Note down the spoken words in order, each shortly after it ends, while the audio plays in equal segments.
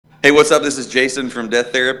Hey, what's up? This is Jason from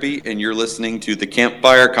Death Therapy, and you're listening to the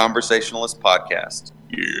Campfire Conversationalist Podcast.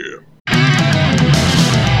 Yeah.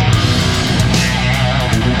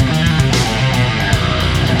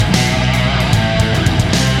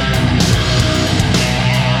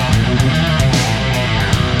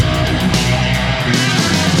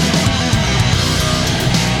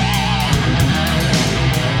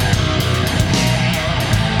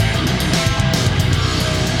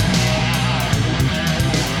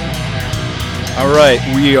 All right,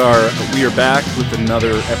 we are back with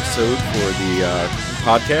another episode for the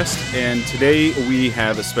podcast, and today we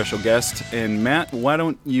have a special guest. And Matt, why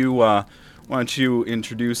don't you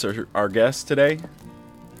introduce our guest today?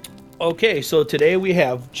 Okay, so today we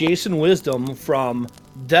have Jason Wisdom from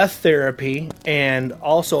Death Therapy, and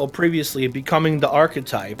also previously Becoming the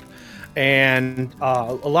Archetype. And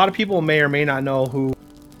a lot of people may or may not know who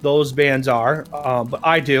those bands are, but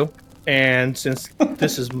I do. And since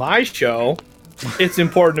this is my show, it's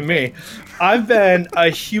important to me. I've been a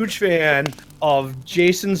huge fan of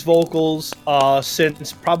Jason's vocals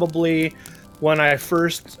since probably when I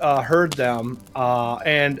first heard them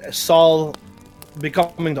and saw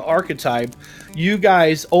Becoming the Archetype. You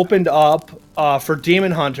guys opened up for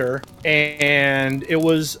Demon Hunter, and it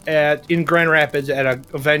was in Grand Rapids at a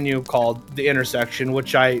venue called The Intersection,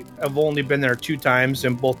 which I have only been there 2 times,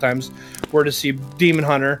 and both times were to see Demon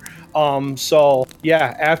Hunter. So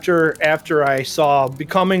yeah, after I saw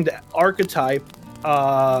Becoming the Archetype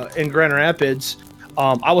in Grand Rapids,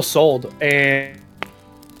 I was sold. And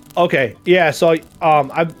okay, yeah, so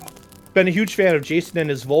I've been a huge fan of Jason and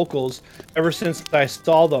his vocals ever since I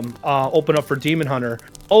saw them open up for Demon Hunter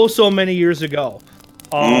so many years ago.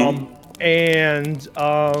 And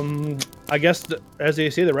I guess as they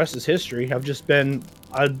say, the rest is history.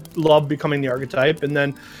 I love Becoming the Archetype, and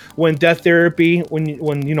then when Death Therapy,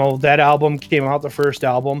 when you know that album came out, the first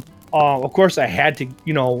album, of course I had to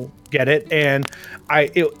get it, and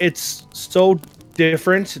it's so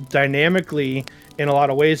different dynamically in a lot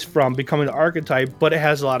of ways from Becoming the Archetype, but it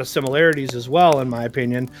has a lot of similarities as well, in my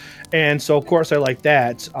opinion, and so of course I like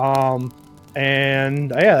that.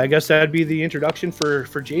 And yeah, I guess that'd be the introduction for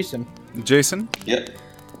Jason. Jason? Yeah.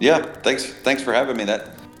 Thanks for having me. That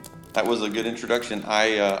was a good introduction.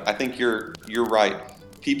 I think you're right.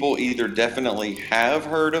 People either definitely have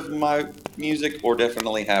heard of my music or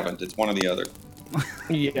definitely haven't. It's one or the other.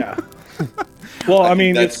 Yeah. Well, I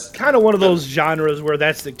mean, it's kind of one of those genres where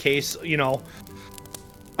that's the case, I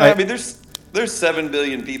mean, there's 7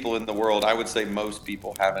 billion people in the world. I would say most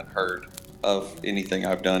people haven't heard of anything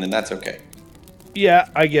I've done, and that's okay. Yeah,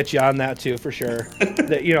 I get you on that too, for sure.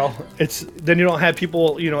 That it's then you don't have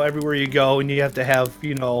people, everywhere you go, and you have to have,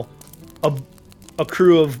 a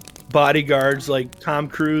crew of bodyguards like Tom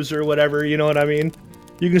Cruise or whatever. You know what I mean?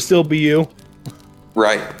 You can still be you.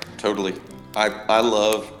 Right. Totally. I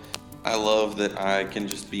love that I can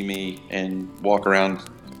just be me and walk around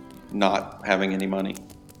not having any money.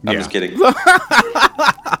 I'm just kidding.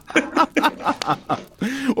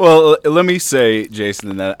 Well, let me say,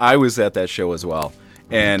 Jason, that I was at that show as well,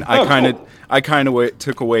 and I kind of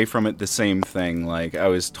took away from it the same thing. Like, I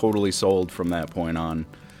was totally sold from that point on.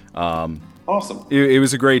 Awesome. It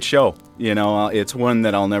was a great show. It's one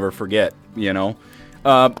that I'll never forget. Did you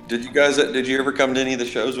ever come to any of the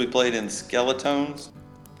shows we played in Skeletones?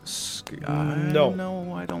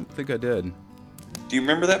 No, I don't think I did. Do you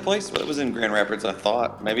remember that place? Well, it was in Grand Rapids, I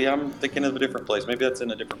thought. Maybe I'm thinking of a different place. Maybe that's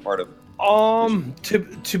in a different part of it.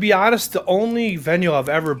 To be honest, the only venue I've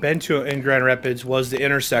ever been to in Grand Rapids was the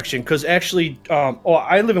Intersection. Because actually,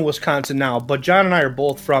 I live in Wisconsin now, but John and I are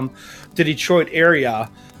both from the Detroit area.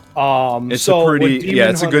 It's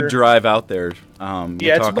a good drive out there. It's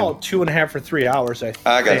about 2.5 or 3 hours, I think.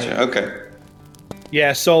 I got you. Okay.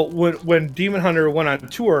 Yeah, so when Demon Hunter went on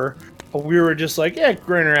tour, we were just like,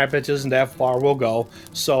 Grand Rapids isn't that far, we'll go.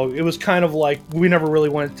 So it was kind of like we never really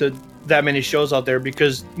went to that many shows out there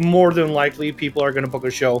because more than likely people are going to book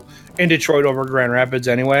a show in Detroit over Grand Rapids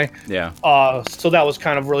anyway. Yeah. So that was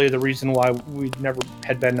kind of really the reason why we never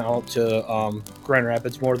had been out to Grand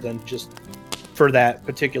Rapids more than just for that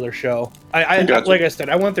particular show. I gotcha. Like I said,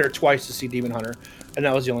 I went there twice to see Demon Hunter, and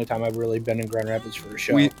that was the only time I've really been in Grand Rapids for a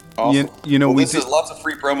show. Awesome. This is lots of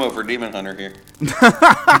free promo for Demon Hunter here.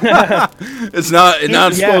 It's not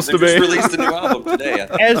supposed to be. They just released a new album today.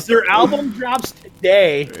 As their album drops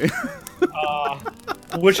today,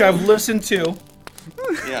 which I've listened to.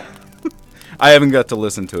 Yeah. I haven't got to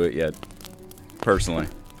listen to it yet, personally.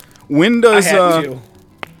 When does your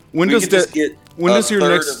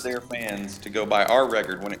third of their fans to go buy our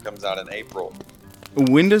record when it comes out in April?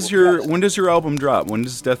 When does your album drop? When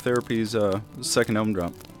does Death Therapy's second album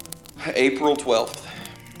drop? April 12th.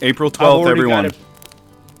 April 12th, everyone.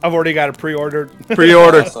 I've already got it pre-ordered.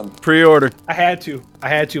 Pre-order. Awesome. Pre-order. I had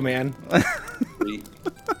to, man.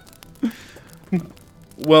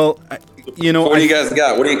 Well, you know, What do you guys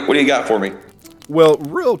got? What do you got for me? well,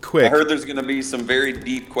 real quick. I heard there's going to be some very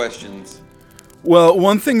deep questions. Well,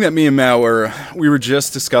 one thing that me and Matt we were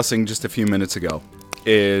just discussing just a few minutes ago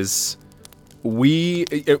is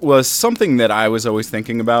it was something that I was always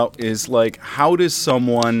thinking about is like, how does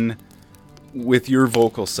someone with your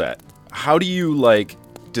vocal set, how do you like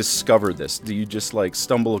discover this? Do you just like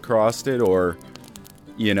stumble across it, or,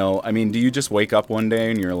 you know, I mean, do you just wake up one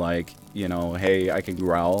day and you're like, you know, hey, I can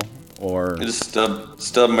growl, or I just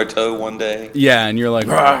stub my toe one day. yeah, and you're like,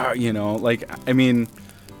 "Rah," you know, like, I mean,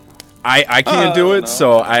 I can't do it, no.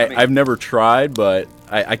 so I mean- I've never tried, but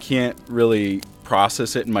I can't really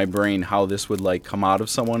process it in my brain how this would like come out of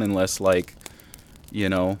someone unless like, you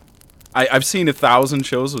know, I've seen 1,000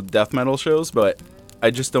 shows with death metal shows, but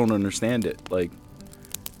I just don't understand it. Like,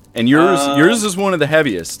 and yours is one of the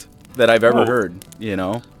heaviest that I've ever heard, you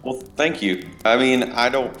know? Well, thank you. I mean, I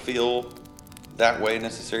don't feel that way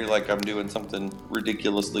necessarily, like I'm doing something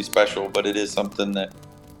ridiculously special, but it is something that,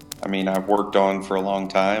 I mean, I've worked on for a long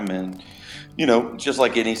time, and, you know, just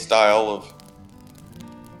like any style of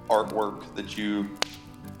artwork that you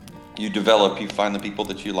develop, you find the people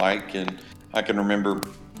that you like. And I can remember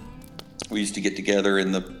we used to get together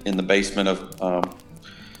in the basement of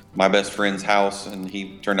my best friend's house, and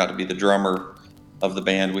he turned out to be the drummer of the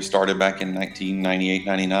band we started back in 1998,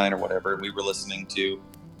 99 or whatever. We were listening to,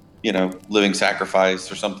 you know, Living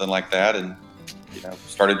Sacrifice or something like that, and, you know,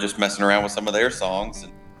 started just messing around with some of their songs,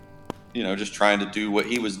 and, you know, just trying to do what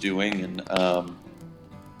he was doing.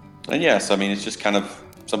 And yes, I mean, it's just kind of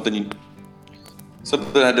something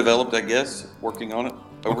I developed, I guess, working on it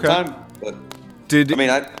over time. But Did I mean,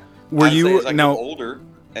 were I'd say you as I now? get older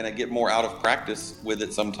and I get more out of practice with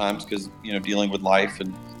it sometimes, because, you know, dealing with life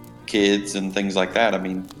and kids and things like that. I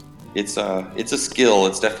mean, it's a skill.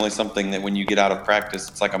 It's definitely something that when you get out of practice,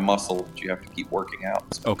 it's like a muscle that you have to keep working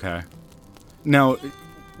out. So, Okay. Now,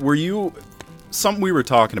 were you? Something we were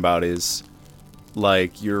talking about is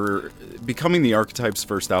like you're becoming the Archetype's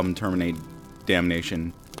first album, Terminate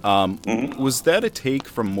Damnation. Was that a take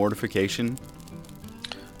from Mortification?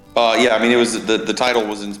 yeah, I mean, it was the title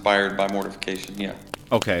was inspired by Mortification. Yeah.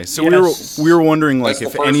 Okay, so Yes. we were wondering like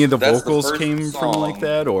That's if the any of the first- that's the vocals first came from like song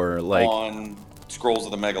that, or like on Scrolls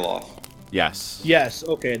of the Megaloth. yes. Yes,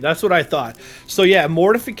 okay, that's what I thought. So yeah,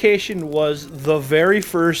 Mortification was the very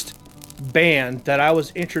first band that I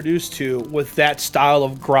was introduced to with that style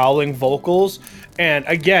of growling vocals. And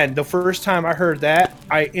again, the first time I heard that,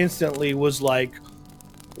 I instantly was like,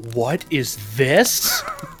 what is this?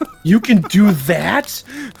 You can do that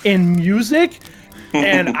in music?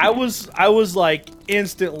 And I was like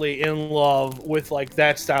instantly in love with like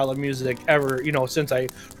that style of music ever, you know, since I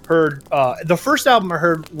heard the first album I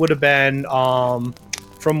heard would have been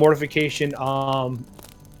from Mortification, oh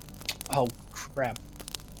crap,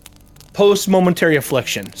 Post Momentary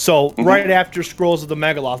Affliction. So right after Scrolls of the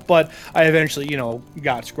Megaloth, but I eventually, you know,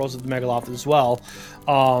 got Scrolls of the Megaloth as well.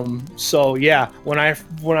 So yeah, when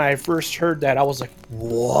I first heard that, I was like,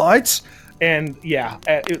 what? And yeah,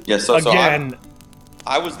 So again.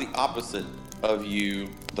 I was the opposite of you.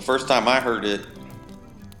 The first time I heard it,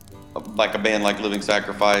 like a band like Living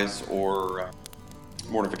Sacrifice or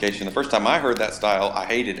Mortification, the first time I heard that style, I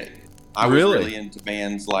hated it. I was really into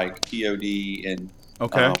bands like POD and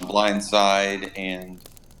Blindside, and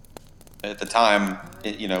at the time,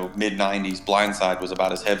 you know, mid-90s, Blindside was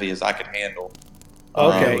about as heavy as I could handle.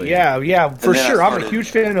 Okay, yeah, for sure. I'm a huge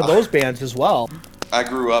fan of those bands as well. I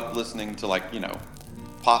grew up listening to, like, you know,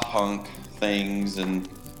 pop punk things and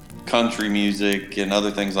country music and other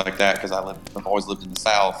things like that, because I've always lived in the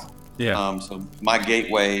South. Yeah. So my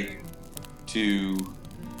gateway to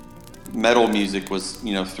metal music was,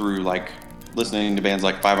 you know, through like listening to bands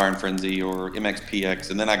like Five Iron Frenzy or MXPX,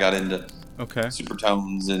 and then I got into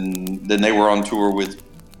Supertones, and then they were on tour with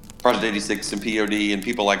Project 86 and POD and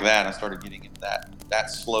people like that, and I started getting into that. That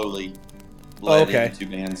slowly led into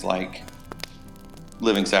bands like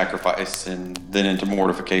Living Sacrifice and then into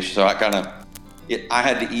Mortification. So I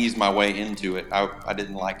had to ease my way into it. I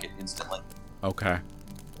didn't like it instantly. Okay.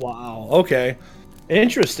 Wow. Okay.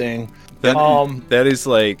 Interesting. That is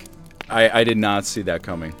like, I did not see that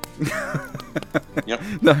coming. Yep.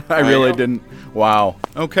 No, I really didn't. Wow.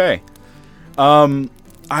 Okay. All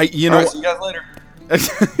right, see you guys later.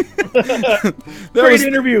 Great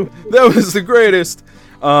interview. That was the greatest.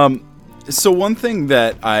 So one thing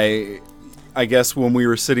that I guess when we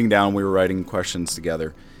were sitting down, we were writing questions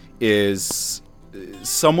together, is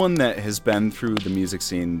someone that has been through the music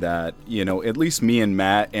scene that, you know, at least me and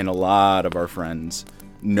Matt and a lot of our friends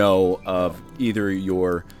know of either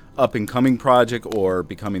your up-and-coming project or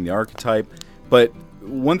becoming the Archetype. But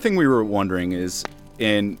one thing we were wondering is,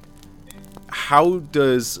 how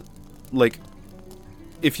does, like,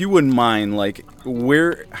 if you wouldn't mind, like,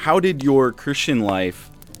 how did your Christian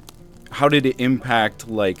life, how did it impact,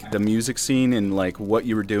 like, the music scene and, like, what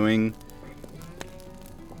you were doing?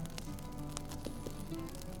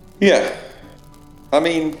 Yeah. I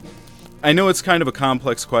mean, I know it's kind of a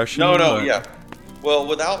complex question. No, yeah. Well,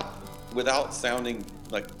 without sounding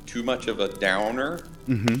like too much of a downer,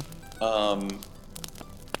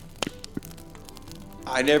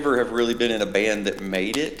 I never have really been in a band that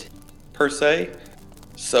made it, per se.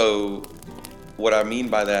 So what I mean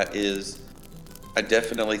by that is I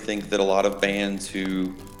definitely think that a lot of bands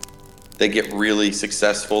who they get really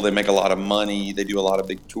successful, they make a lot of money, they do a lot of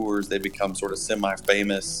big tours, they become sort of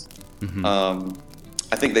semi-famous.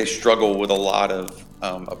 I think they struggle with a lot of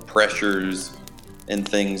pressures and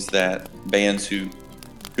things that bands who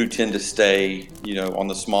tend to stay, you know, on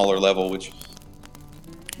the smaller level, which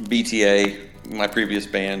BTA, my previous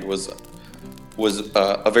band, was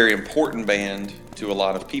a very important band to a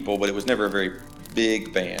lot of people, but it was never a very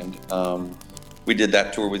big band. We did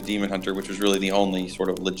that tour with Demon Hunter, which was really the only sort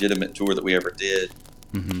of legitimate tour that we ever did.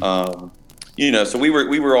 You know, so we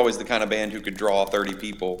were always the kind of band who could draw 30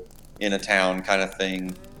 people in a town, kind of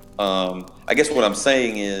thing. I guess what I'm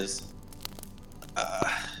saying is,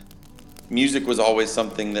 music was always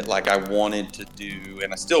something that, like, I wanted to do,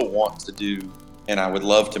 and I still want to do, and I would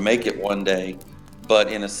love to make it one day.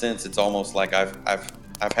 But in a sense, it's almost like I've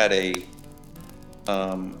had a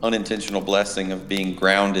unintentional blessing of being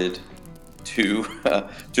grounded to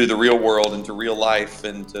the real world and to real life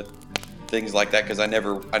and to things like that, because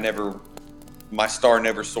my star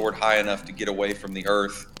never soared high enough to get away from the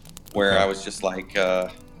earth, where I was just like,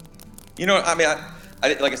 you know, I mean,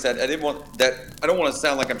 I like I said, I didn't want that. I don't want to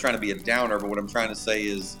sound like I'm trying to be a downer, but what I'm trying to say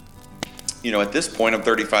is, you know, at this point, I'm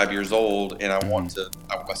 35 years old, and I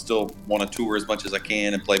still want to tour as much as I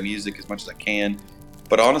can and play music as much as I can.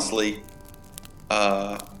 But honestly,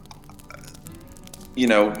 you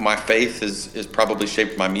know, my faith is probably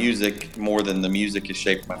shaped my music more than the music has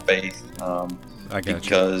shaped my faith.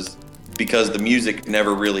 Because the music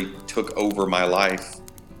never really took over my life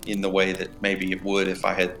in the way that maybe it would if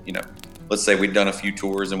I had, you know, let's say we'd done a few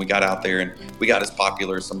tours and we got out there and we got as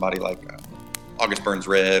popular as somebody like August Burns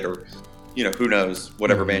Red, or, you know, who knows,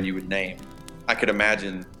 whatever band you would name. I could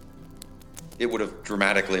imagine it would have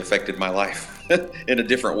dramatically affected my life in a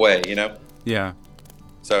different way, you know? Yeah.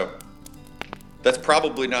 So that's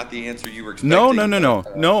probably not the answer you were expecting.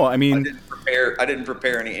 No, I mean, I didn't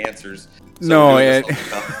prepare any answers. So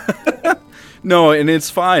no, and it's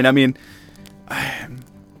fine. I mean,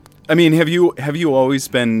 have you always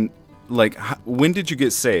been, like, when did you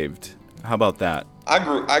get saved? How about that?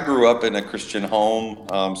 I grew up in a Christian home,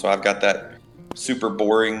 so I've got that super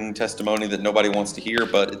boring testimony that nobody wants to hear,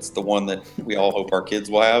 but it's the one that we all hope our kids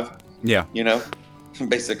will have. Yeah. You know,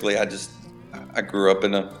 basically, I grew up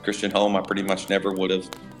in a Christian home. I pretty much never would have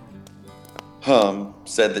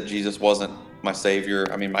said that Jesus wasn't my savior.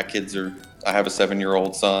 I mean, I have a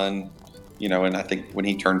 7-year-old son, you know, and I think when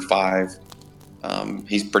he turned 5,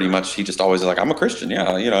 he just always is like, I'm a Christian.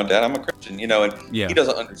 Yeah. You know, Dad, I'm a Christian, you know, and he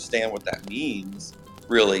doesn't understand what that means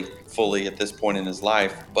really fully at this point in his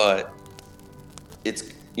life. But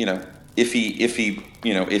it's, you know, if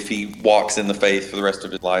he walks in the faith for the rest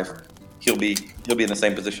of his life, he'll be in the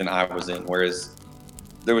same position I was in. Whereas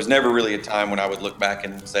there was never really a time when I would look back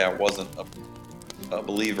and say I wasn't a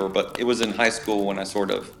believer, but it was in high school when I sort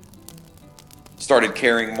of started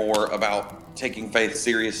caring more about taking faith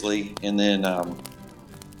seriously, and then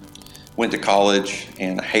went to college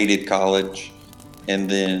and I hated college, and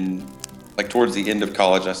then like towards the end of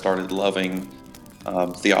college I started loving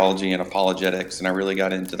theology and apologetics, and I really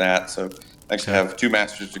got into that. So I actually have 2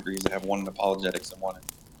 master's degrees. I have one in apologetics and one in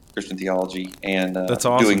Christian theology, and that's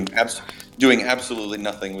awesome. doing absolutely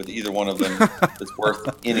nothing with either one of them that's worth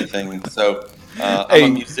anything. So I'm a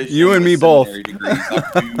musician. You and me both. Degrees.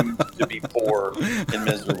 I'm doomed to be poor and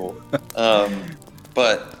miserable.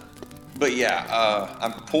 But yeah,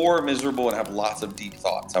 I'm poor, miserable, and have lots of deep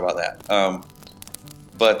thoughts. How about that?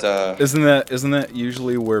 Isn't that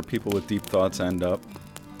usually where people with deep thoughts end up?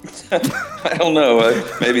 I don't know.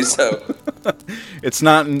 Maybe so. It's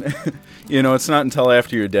not until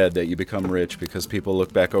after you're dead that you become rich, because people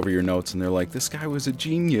look back over your notes and they're like, this guy was a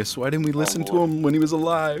genius. Why didn't we listen to him when he was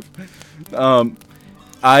alive?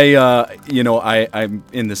 I'm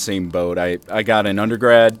in the same boat. I got an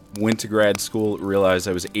undergrad, went to grad school, realized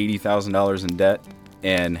I was $80,000 in debt,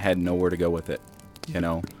 and had nowhere to go with it.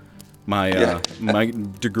 My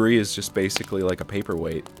degree is just basically like a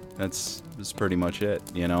paperweight. That's pretty much it.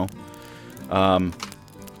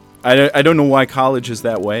 I don't know why college is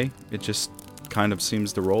that way. It just kind of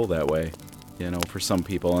seems to roll that way, for some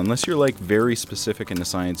people, unless you're like very specific in the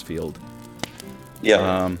science field.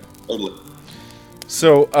 Yeah, totally.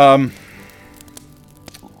 So,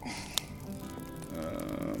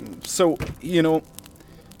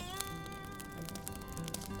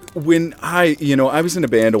 when I was in a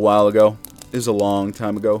band a while ago, it was a long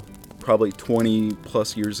time ago, probably 20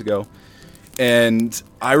 plus years ago. And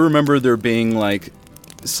I remember there being like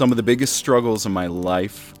some of the biggest struggles in my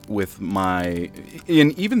life with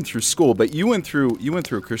even through school, but you went through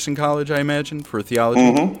a Christian college, I imagine, for theology.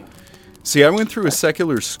 Mm-hmm. See, I went through a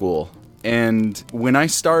secular school, and when I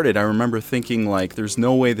started, I remember thinking, like, there's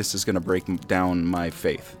no way this is going to break down my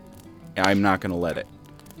faith. I'm not going to let it.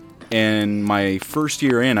 And my first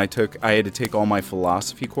year in, I had to take all my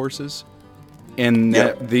philosophy courses, and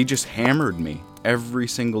they just hammered me every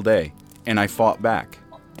single day, and I fought back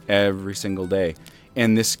every single day.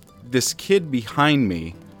 And this kid behind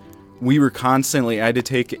me, I had to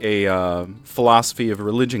take a philosophy of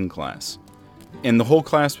religion class. And the whole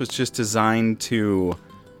class was just designed to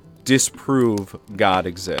disprove God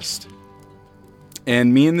exists.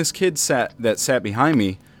 And me and this kid sat behind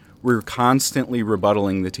me, we were constantly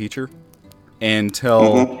rebuttaling the teacher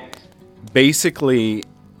until basically,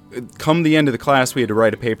 come the end of the class, we had to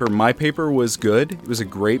write a paper. My paper was good. It was a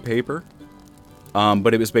great paper.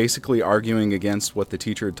 But it was basically arguing against what the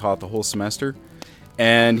teacher had taught the whole semester.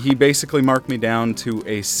 And he basically marked me down to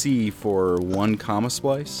a C for one comma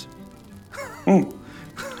splice.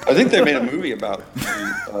 I think they made a movie about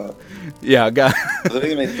it. Yeah, I think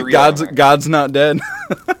they made 3 God's Not Dead.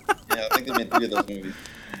 Yeah, I think they made 3 of those movies.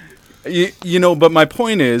 But my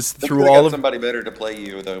point is, through all of somebody better to play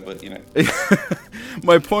you though, but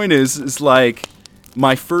my point is like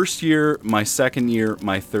my first year, my second year,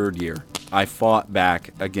 my third year, I fought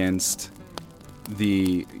back against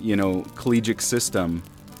the collegiate system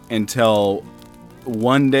until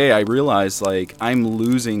one day I realized, like, I'm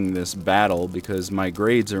losing this battle because my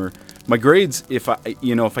grades, if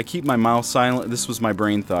I keep my mouth silent, this was my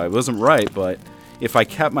brain thought. It wasn't right, but if I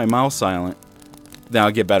kept my mouth silent, then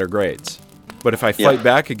I'll get better grades. But if I fight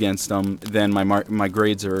back against them, then my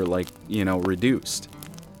grades are reduced.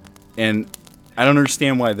 And I don't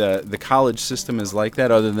understand why the college system is like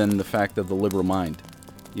that, other than the fact of the liberal mind,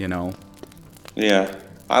 Yeah,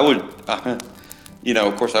 I would.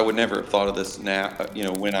 Of course, I would never have thought of this now.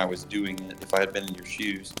 When I was doing it, if I had been in your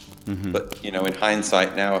shoes. Mm-hmm. But in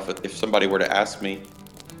hindsight now, if somebody were to ask me,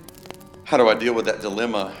 how do I deal with that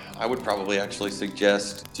dilemma, I would probably actually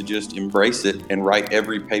suggest to just embrace it and write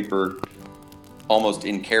every paper almost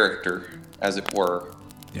in character, as it were.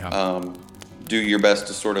 Yeah. Do your best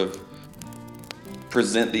to sort of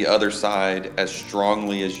present the other side as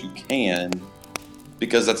strongly as you can,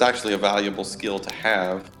 because that's actually a valuable skill to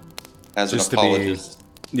have as just an apologist,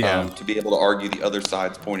 to be able to argue the other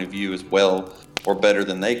side's point of view as well or better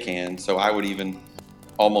than they can. So I would even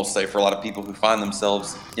almost say, for a lot of people who find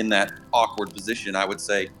themselves in that awkward position, I would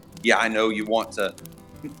say, yeah, I know you want to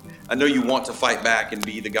fight back and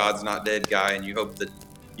be the God's Not Dead guy, and you hope that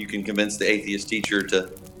you can convince the atheist teacher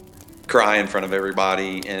to cry in front of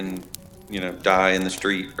everybody and die in the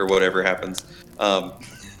street or whatever happens. But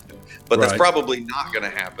that's probably not going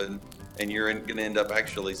to happen, and you're going to end up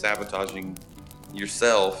actually sabotaging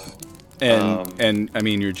yourself. And I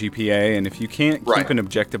mean your GPA, and if you can't keep an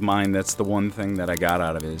objective mind, that's the one thing that I got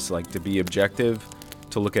out of it, is like to be objective,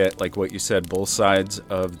 to look at, like what you said, both sides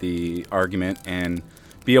of the argument, and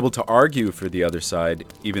be able to argue for the other side,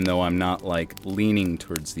 even though I'm not like leaning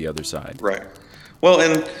towards the other side. Right. Well,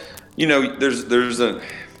 and there's a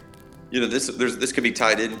this could be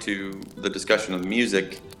tied into the discussion of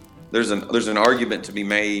music. There's an argument to be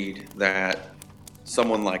made that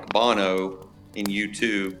someone like Bono in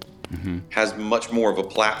U2 has much more of a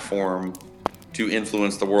platform to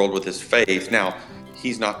influence the world with his faith. Now,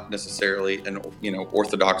 he's not necessarily an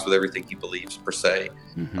orthodox with everything he believes per se,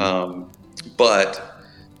 but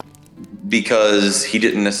because he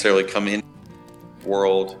didn't necessarily come in the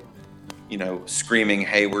world, screaming,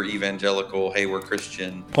 "Hey, we're evangelical. Hey, we're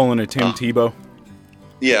Christian," pulling a Tim Tebow.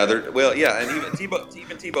 Yeah, and even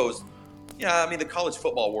Tebow's. Yeah, I mean, the college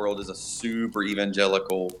football world is a super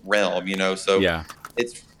evangelical realm, So yeah,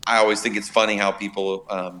 I always think it's funny how people,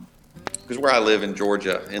 because where I live in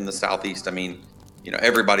Georgia, in the Southeast, I mean,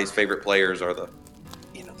 everybody's favorite players are the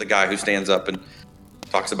guy who stands up and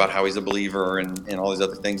talks about how he's a believer and all these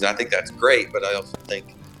other things. And I think that's great, but I also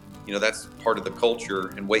think, that's part of the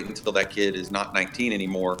culture, and wait until that kid is not 19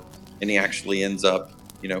 anymore and he actually ends up,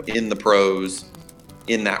 in the pros,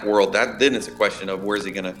 in that world. Then it's a question of where's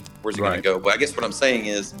he gonna go. But I guess what I'm saying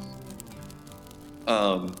is,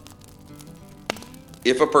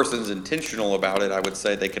 if a person's intentional about it, I would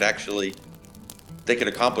say they could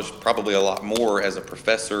accomplish probably a lot more as a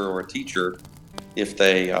professor or a teacher if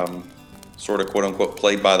they sort of quote unquote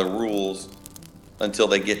played by the rules until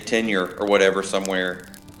they get tenure or whatever somewhere,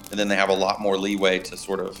 and then they have a lot more leeway to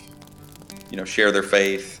sort of share their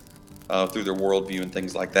faith through their worldview and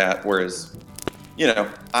things like that. Whereas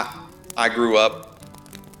I grew up,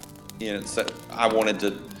 so I wanted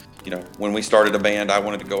to, when we started a band, I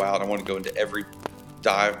wanted to go out. I wanted to go into every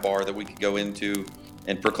dive bar that we could go into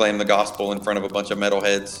and proclaim the gospel in front of a bunch of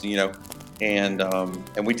metalheads,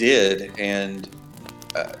 and we did. And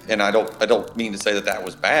I don't mean to say that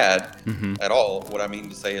was bad at all. What I mean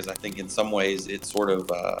to say is, I think in some ways it sort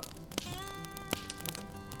of, I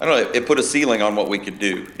don't know, it put a ceiling on what we could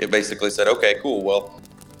do. It basically said, okay, cool, well,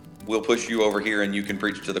 we'll push you over here and you can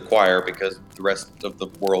preach to the choir because the rest of the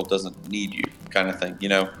world doesn't need you, kind of thing,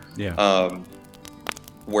 Yeah.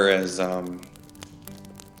 Whereas, I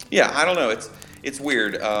don't know. It's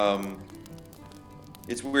weird.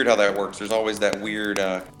 It's weird how that works. There's always that weird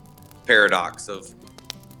paradox of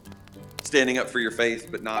standing up for your faith,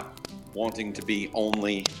 but not wanting to be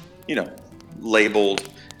only, labeled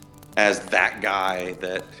as that guy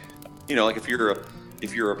that, like if you're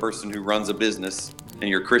a person who runs a business and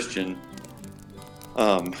you're Christian,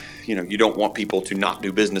 you don't want people to not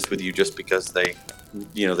do business with you just because they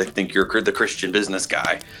think you're the Christian business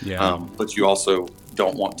guy. Yeah. But you also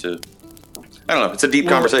don't want to. I don't know. It's a deep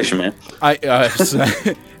conversation, man.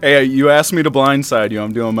 Hey, you asked me to blindside you.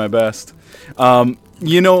 I'm doing my best. I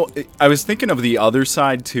was thinking of the other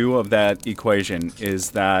side too of that equation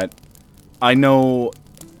is that I know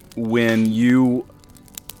when you,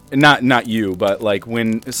 not you, but like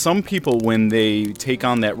when some people, when they take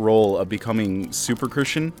on that role of becoming super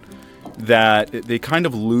Christian, that they kind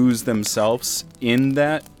of lose themselves in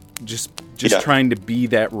that, just trying to be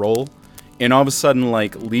that role. And all of a sudden,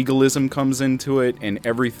 like, legalism comes into it and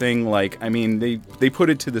everything, like, I mean, they put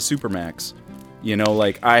it to the supermax.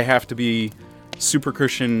 Like, I have to be super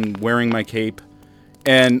Christian wearing my cape.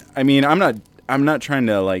 And, I mean, I'm not trying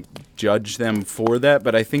to, like, judge them for that,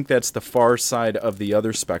 but I think that's the far side of the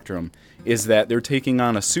other spectrum, is that they're taking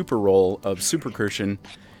on a super role of super Christian,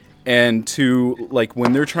 and to, like,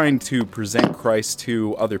 when they're trying to present Christ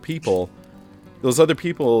to other people, those other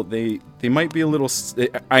people, they might be a little,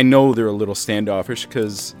 I know they're a little standoffish,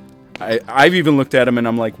 because I've even looked at them and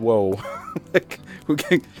I'm like, whoa, like,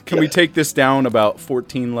 can we take this down about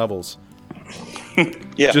 14 levels?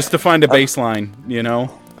 Yeah. Just to find a baseline,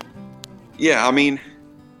 Yeah, I mean,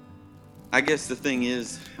 I guess the thing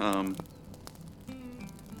is,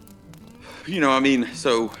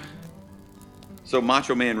 so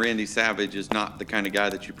Macho Man Randy Savage is not the kind of guy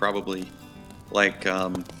that you probably, like,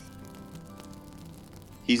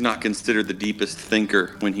 he's not considered the deepest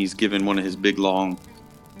thinker when he's given one of his big, long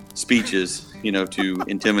speeches, to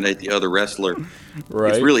intimidate the other wrestler.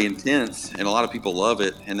 Right. It's really intense, and a lot of people love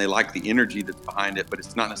it, and they like the energy that's behind it, but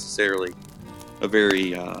it's not necessarily a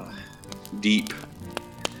very deep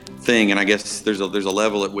thing. And I guess there's a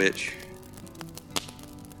level at which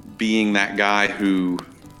being that guy who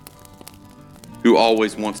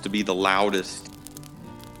always wants to be the loudest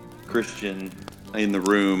Christian in the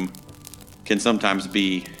room can sometimes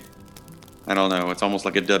be, I don't know, it's almost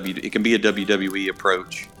like it can be a WWE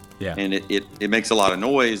approach. Yeah. And it makes a lot of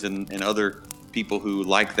noise, and other people who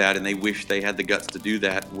like that and they wish they had the guts to do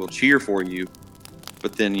that will cheer for you.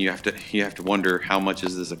 But then you have to wonder, how much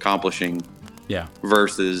is this accomplishing? Yeah.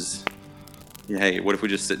 Versus, hey, what if we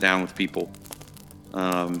just sit down with people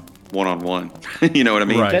one-on-one? You know what I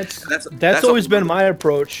mean? Right. That's always been my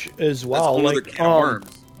approach as well. That's another can of worms.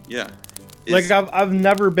 Yeah. I've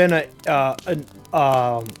never been an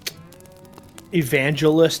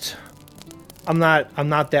evangelist. I'm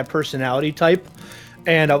not that personality type,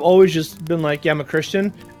 and I've always just been like, yeah, I'm a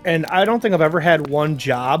Christian, and I don't think I've ever had one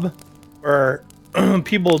job where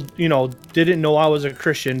people, didn't know I was a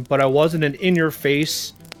Christian, but I wasn't an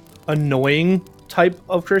in-your-face, annoying type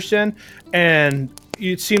of Christian. And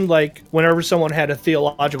it seemed like whenever someone had a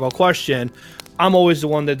theological question, I'm always the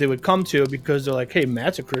one that they would come to, because they're like, hey,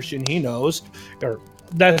 Matt's a Christian, he knows. Or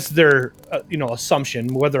that's their,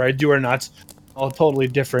 assumption. Whether I do or not, a totally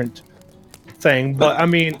different thing. But I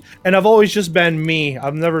mean, and I've always just been me.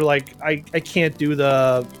 I've never like, I can't do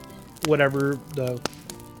the, whatever,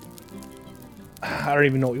 I don't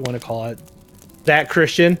even know what you want to call it. that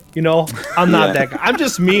Christian, you know. I'm not Yeah. that guy. I'm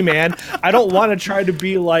just me, man. I don't want to try to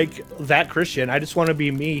be like that Christian. I just want to be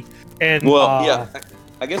me. And Well, yeah.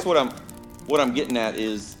 I guess what I'm getting at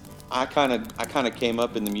is I kind of came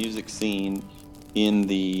up in the music scene in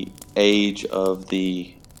the age of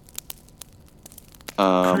the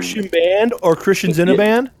Christian band or Christians in a yeah.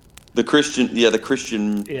 band. the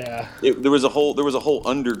Christian Yeah. there was a whole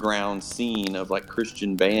underground scene of like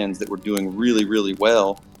Christian bands that were doing really, really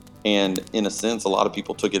well, and in a sense a lot of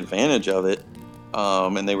people took advantage of it,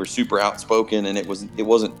 and they were super outspoken, and it wasn't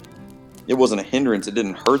a hindrance. It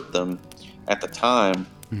didn't hurt them at the time,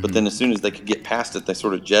 but then as soon as they could get past it, they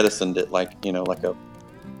sort of jettisoned it like a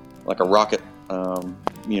rocket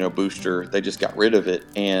booster. They just got rid of it.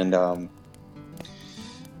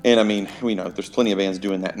 And I mean, there's plenty of bands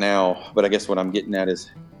doing that now, but I guess what I'm getting at is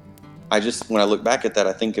when I look back at that,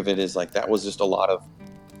 I think of it as like that was just a lot of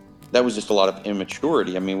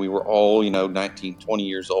immaturity. I mean, we were all 19, 20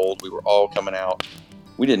 years old. We were all coming out.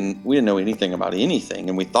 We didn't know anything about anything,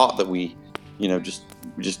 and we thought that we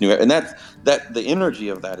just knew it. And that the energy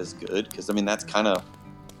of that is good, because I mean that's kind of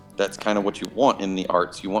what you want in the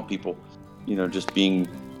arts. You want people just being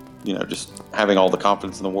just having all the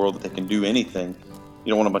confidence in the world that they can do anything. You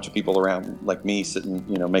don't want a bunch of people around like me sitting,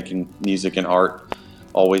 making music and art,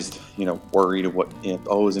 always, worried of what,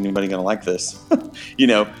 is anybody going to like this? But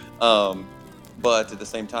at the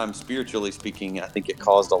same time, spiritually speaking, I think it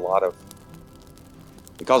caused a lot of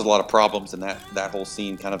problems, and that whole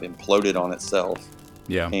scene kind of imploded on itself.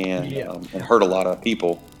 Yeah. And it hurt a lot of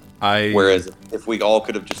people. Whereas if we all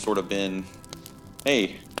could have just sort of been,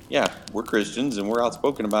 hey, yeah, we're Christians and we're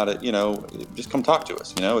outspoken about it, just come talk to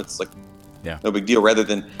us. It's like, yeah, no big deal, rather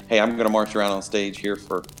than, hey, I'm going to march around on stage here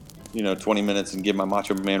for 20 minutes and give my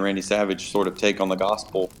Macho Man Randy Savage sort of take on the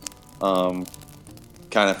gospel kind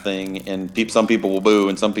of thing, and some people will boo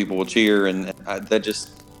and some people will cheer, and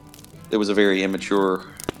it was a very immature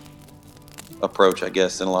approach, I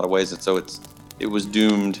guess, in a lot of ways, and so it was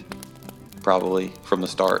doomed probably from the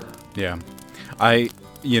start. Yeah. I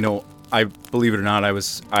believe it or not,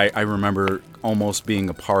 I remember almost being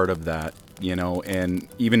a part of that, and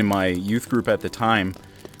even in my youth group at the time,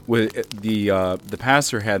 the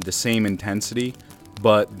pastor had the same intensity,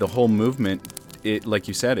 but the whole movement, it, like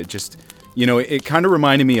you said, it just, it kind of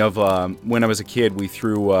reminded me of when I was a kid. We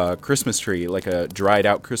threw a Christmas tree, like a dried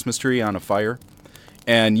out Christmas tree, on a fire,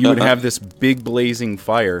 and you would have this big blazing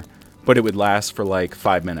fire, but it would last for like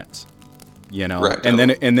 5 minutes, Right. and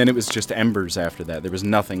then it was just embers after that. There was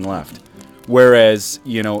nothing left. Whereas,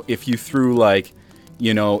 if you threw like,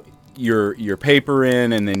 your paper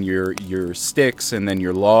in, and then your sticks, and then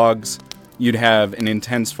your logs, you'd have an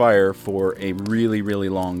intense fire for a really, really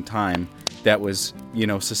long time that was,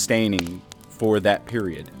 sustaining for that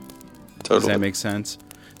period. Totally. Does that make sense?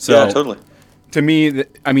 So, yeah, totally. To me,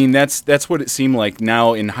 I mean, that's what it seemed like.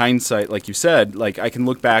 Now, in hindsight, like you said, like I can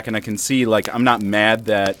look back and I can see, like, I'm not mad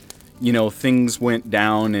that, things went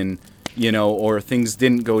down and, or things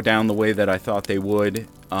didn't go down the way that I thought they would,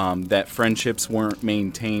 that friendships weren't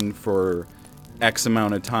maintained for X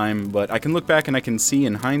amount of time. But I can look back and I can see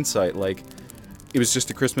in hindsight, like, it was just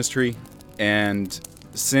a Christmas tree. And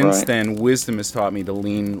since then, wisdom has taught me to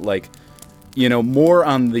lean, like, more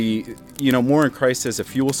on the, more in Christ as a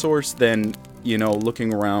fuel source than,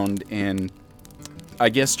 looking around and, I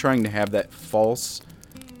guess, trying to have that false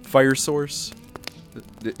fire source.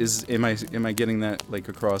 Am I getting that like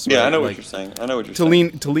across? Yeah, right? I know like, what you're saying. I know what you're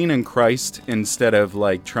saying. To lean in Christ instead of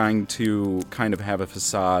like trying to kind of have a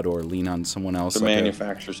facade or lean on someone else. To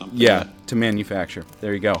manufacture something. Yeah, to manufacture.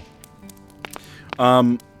 There you go.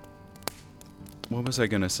 What was I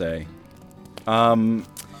gonna say? Well,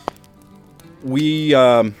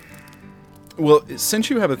 since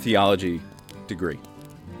you have a theology degree,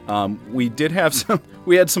 we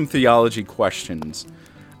had some theology questions.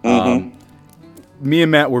 Me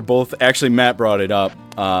and Matt were both, actually Matt brought it up.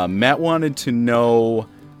 Matt wanted to know,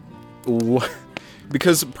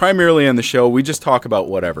 because primarily on the show we just talk about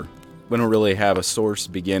whatever. We don't really have a source,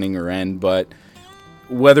 beginning or end, but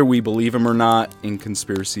whether we believe them or not, in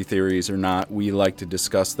conspiracy theories or not, we like to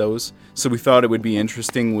discuss those. So we thought it would be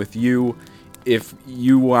interesting with you if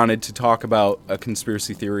you wanted to talk about a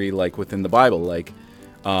conspiracy theory like within the Bible, like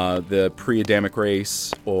the pre-Adamic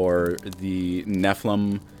race or the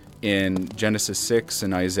Nephilim in Genesis 6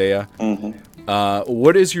 and Isaiah.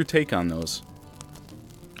 What is your take on those?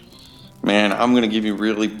 Man, I'm going to give you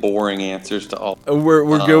really boring answers to all. We're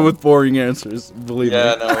good with boring answers, believe me.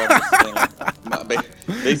 Yeah, no, I'm just saying.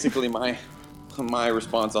 Basically, my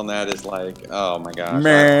response on that is like, oh my gosh.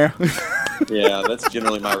 Meh. Yeah, that's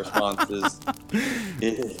generally my response is,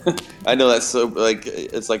 I know that's so, like,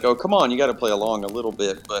 it's like, oh, come on, you got to play along a little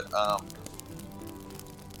bit. But,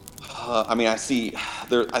 I mean, I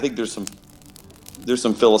think there's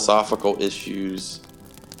some philosophical issues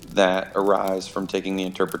that arise from taking the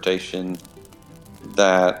interpretation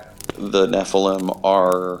that the Nephilim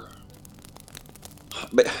are,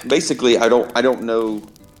 basically, I don't know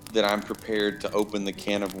that I'm prepared to open the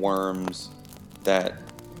can of worms that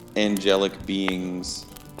angelic beings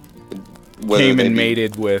came and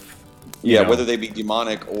mated with. Whether they be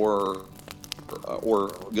demonic or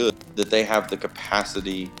good, that they have the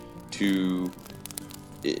capacity to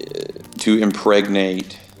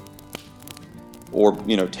impregnate or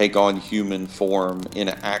take on human form in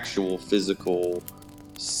an actual physical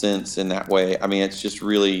sense in that way. I mean, it's just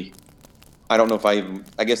really, I don't know if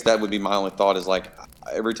I guess that would be my only thought, is like,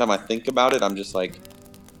 every time I think about it, I'm just like,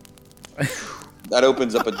 that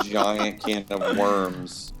opens up a giant can of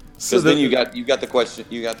worms. Because then you got the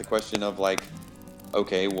question of like,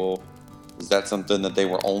 okay, well, is that something that they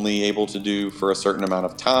were only able to do for a certain amount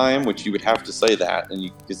of time? Which you would have to say that, and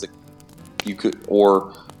you could,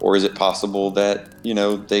 or is it possible that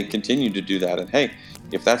they continue to do that? And hey,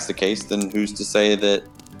 if that's the case, then who's to say that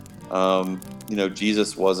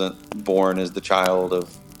Jesus wasn't born as the child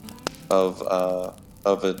of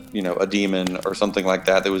a demon or something like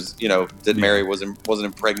that? That was that Mary wasn't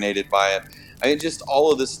impregnated by it. I mean, just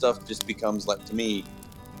all of this stuff just becomes, like, to me,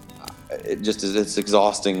 it's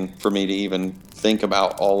exhausting for me to even think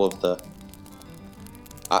about all of the.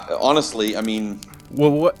 Honestly, I mean.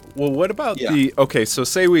 What about the? Okay, so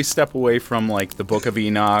say we step away from like the Book of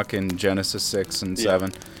Enoch and Genesis 6 and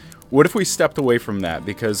 7. What if we stepped away from that?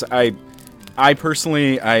 Because I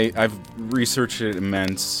personally, I've researched it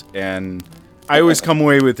immense, and I always come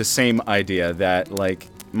away with the same idea that, like,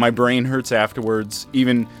 my brain hurts afterwards,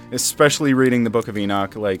 even especially reading the Book of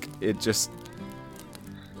Enoch. Like, it just,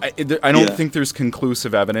 I don't think there's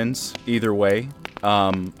conclusive evidence either way.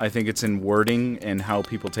 I think it's in wording and how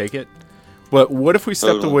people take it. But what if we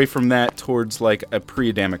stepped away from that towards like a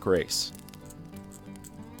pre-Adamic race?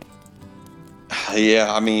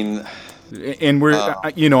 Yeah, I mean, and we're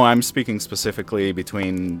I'm speaking specifically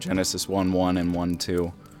between Genesis 1:1 and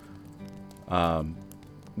 1:2.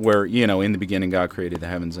 Where, in the beginning God created the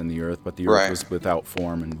heavens and the earth, but the earth was without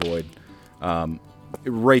form and void.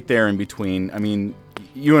 Right there in between, I mean,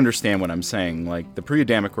 you understand what I'm saying. Like, the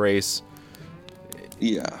pre-Adamic race,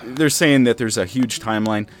 they're saying that there's a huge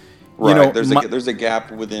timeline. Right, there's a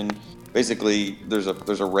gap within, basically, there's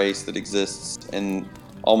a race that exists, and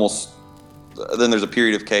almost, then there's a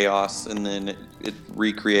period of chaos, and then it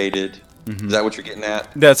recreated. Mm-hmm. Is that what you're getting at?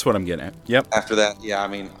 That's what I'm getting at, yep. After that, I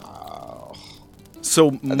mean...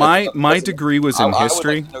 So my degree was in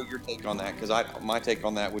history. I would like to know your take on that, because my take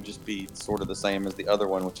on that would just be sort of the same as the other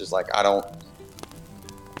one, which is like, I don't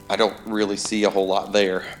really see a whole lot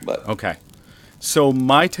there. But okay, so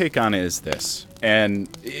my take on it is this, and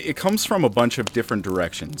it comes from a bunch of different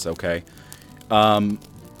directions. Okay,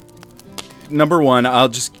 number one,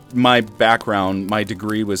 my background, my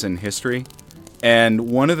degree was in history,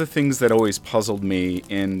 and one of the things that always puzzled me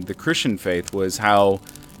in the Christian faith was how,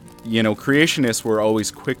 creationists were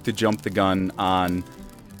always quick to jump the gun on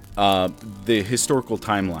the historical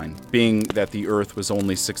timeline, being that the Earth was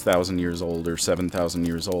only 6,000 years old or 7,000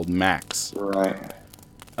 years old max. Right.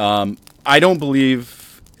 I don't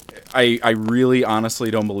believe, I really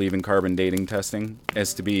honestly don't believe in carbon dating testing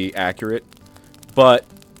as to be accurate. But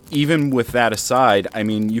even with that aside, I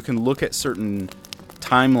mean, you can look at certain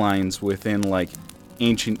timelines within, like,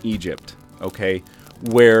 ancient Egypt, okay,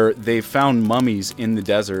 where they found mummies in the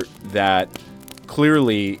desert that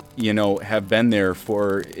clearly, have been there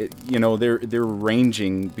for, they're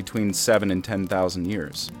ranging between 7,000 and 10,000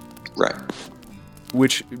 years. Right.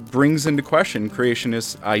 Which brings into question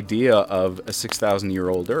creationist idea of a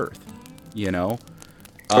 6,000-year-old Earth,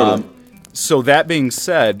 Totally. So that being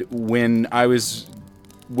said, when I was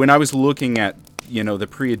looking at, the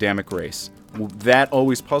pre-Adamic race, that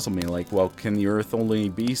always puzzled me. Like, well, can the Earth only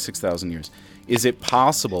be 6,000 years? Is it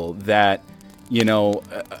possible that,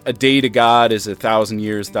 a day to God is 1,000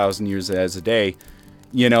 years as a day?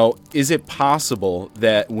 Is it possible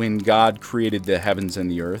that when God created the heavens and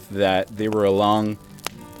the earth, that they were around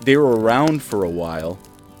for a while,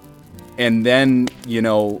 and then,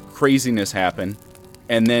 craziness happened,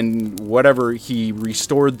 and then whatever, he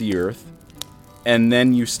restored the earth, and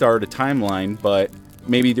then you start a timeline, but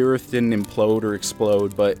maybe the earth didn't implode or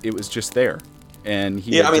explode, but it was just there. And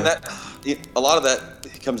a lot of that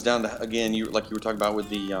comes down to, again, you were talking about with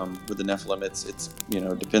the Nephilim. It's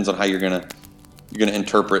depends on how you're gonna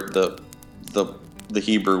interpret the the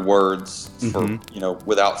Hebrew words for,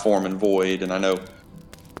 without form and void. And I know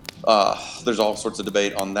there's all sorts of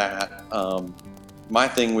debate on that. My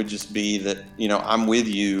thing would just be that, I'm with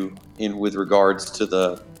you with regards to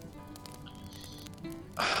the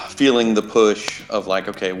feeling the push of like,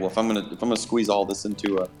 okay, well, if I'm gonna squeeze all this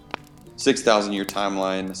into a 6,000 year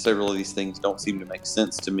timeline, several of these things don't seem to make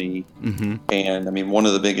sense to me. Mm-hmm. And I mean, one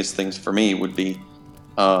of the biggest things for me would be,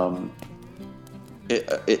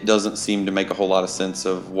 it doesn't seem to make a whole lot of sense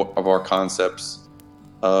of our concepts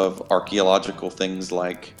of archaeological things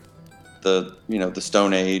like the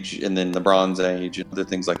Stone Age and then the Bronze Age and other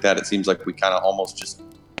things like that. It seems like we kind of almost just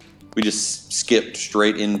skipped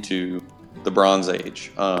straight into the Bronze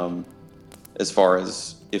Age, as far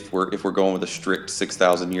as if we're going with a strict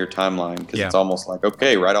 6,000 year timeline, because it's almost like,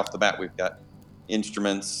 okay, right off the bat we've got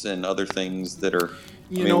instruments and other things that are,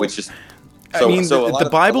 the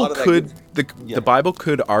Bible the Bible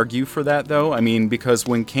could argue for that, though. I mean, because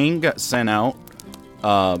when Cain got sent out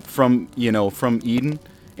from Eden,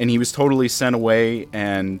 and he was totally sent away,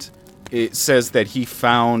 and it says that he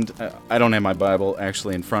found, I don't have my Bible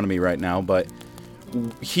actually in front of me right now, but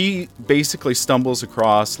he basically stumbles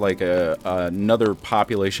across like another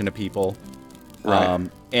population of people, right?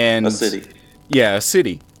 And a city. Yeah, a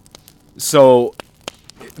city. So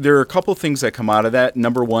there are a couple things that come out of that.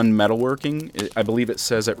 Number one, metalworking. I believe it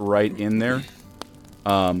says it right in there,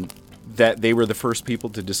 that they were the first people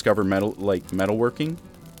to discover metalworking.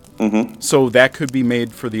 Mm-hmm. So that could be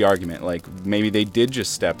made for the argument. Like maybe they did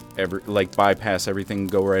just bypass everything,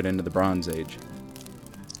 and go right into the Bronze Age.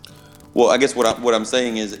 Well, I guess what I'm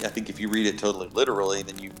saying is, I think if you read it totally literally,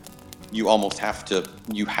 then you almost have to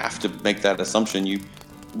make that assumption.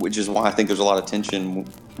 Which is why I think there's a lot of tension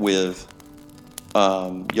with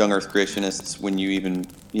young Earth creationists when you even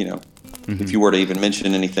if you were to even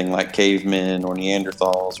mention anything like cavemen or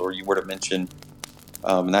Neanderthals, or you were to mention,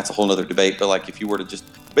 and that's a whole other debate. But like if you were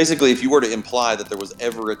to imply that there was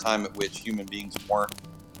ever a time at which human beings weren't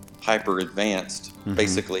hyper advanced,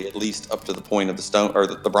 basically at least up to the point of the Stone or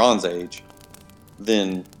the Bronze Age,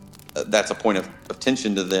 then that's a point of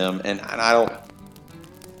tension to them. And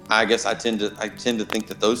I guess I tend to think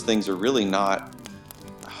that those things are really not,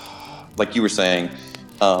 like you were saying.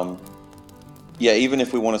 Even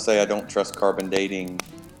if we want to say I don't trust carbon dating,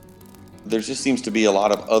 there just seems to be a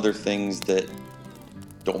lot of other things that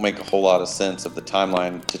don't make a whole lot of sense of the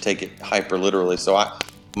timeline to take it hyper literally. So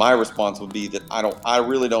my response would be that I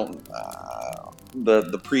really don't.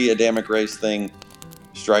 The pre-Adamic race thing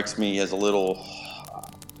strikes me as a little.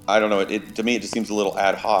 I don't know. To me, it just seems a little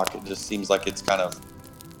ad hoc. It just seems like it's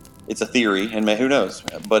a theory, and who knows?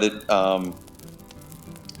 But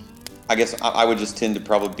I guess I would just tend to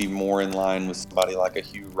probably be more in line with somebody like a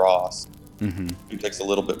Hugh Ross, who takes a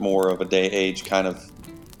little bit more of a day-age kind of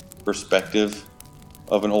perspective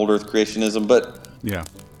of an old Earth creationism. But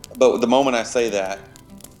the moment I say that,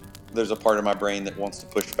 there's a part of my brain that wants to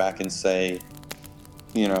push back and say,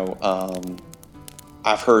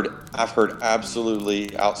 I've heard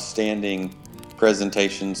absolutely outstanding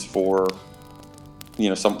presentations for,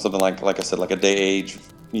 something like I said, like a day age,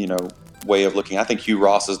 way of looking. I think Hugh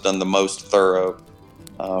Ross has done the most thorough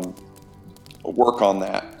work on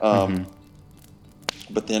that.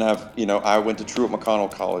 But then I went to Truett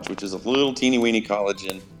McConnell College, which is a little teeny weeny college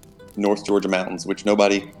in North Georgia mountains, which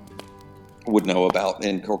nobody would know about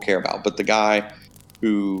or care about. But the guy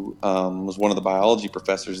who was one of the biology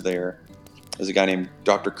professors there is a guy named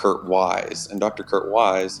Dr. Kurt Wise. And Dr. Kurt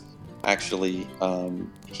Wise actually,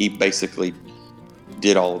 he basically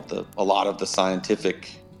did a lot of the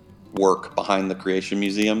scientific work behind the Creation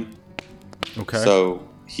Museum. Okay. So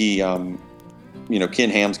he, Ken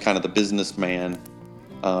Ham's kind of the businessman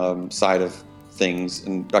side of things.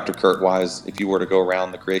 And Dr. Kurt Wise, if you were to go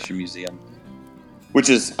around the Creation Museum, which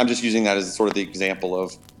is, I'm just using that as sort of the example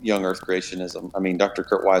of young Earth creationism. I mean, Dr.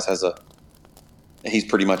 Kurt Wise he's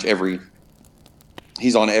pretty much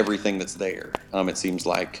he's on everything that's there, it seems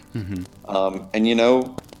like. And,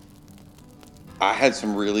 I had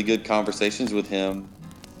some really good conversations with him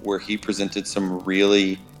where he presented some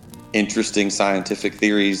really interesting scientific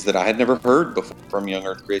theories that I had never heard before from young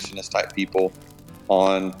Earth creationist type people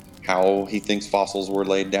on how he thinks fossils were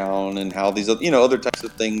laid down and how these, other types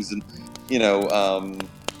of things. And,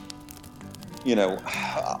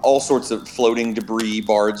 all sorts of floating debris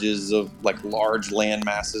barges of like large land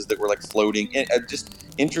masses that were like floating, and just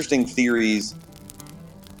interesting theories.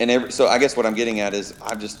 And so I guess what I'm getting at is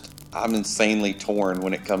I'm insanely torn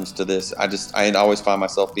when it comes to this. I always find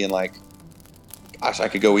myself being like, gosh, I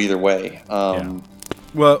could go either way.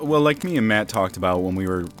 Well, like me and Matt talked about when we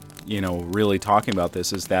were, really talking about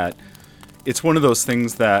this, is that it's one of those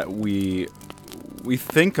things that we we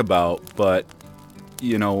think about, but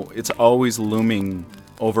it's always looming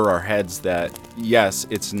over our heads that yes,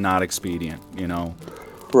 it's not expedient.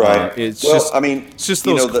 Right. It's it's just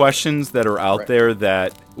those questions that are out there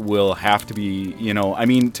that will have to be,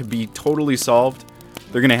 to be totally solved,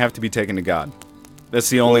 they're going to have to be taken to God. That's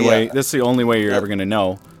the only way. That's the only way you're ever going to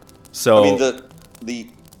know. So the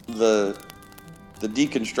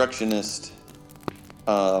deconstructionist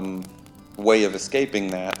way of escaping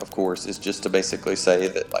that, of course, is just to basically say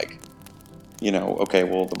that, like, okay,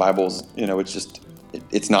 well, the Bible's,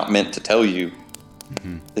 it's not meant to tell you.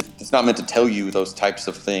 Mm-hmm. It's not meant to tell you those types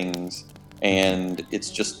of things, and it's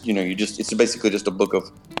just, it's basically just a book of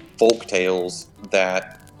folk tales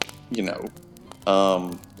that,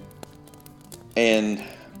 and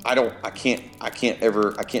I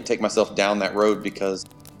can't take myself down that road, because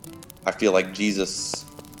I feel like Jesus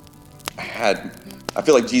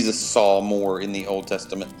saw more in the Old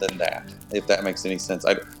Testament than that, if that makes any sense.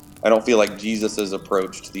 I don't feel like Jesus's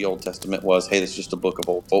approach to the Old Testament was, hey, this is just a book of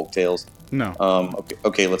old folk tales. No.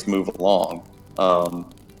 Okay, let's move along.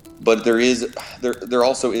 But there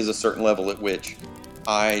also is a certain level at which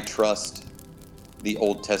I trust the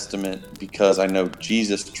Old Testament because I know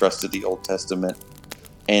Jesus trusted the Old Testament,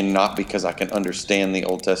 and not because I can understand the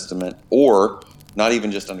Old Testament, or not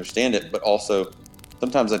even just understand it, but also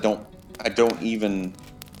sometimes I don't even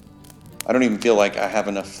feel like I have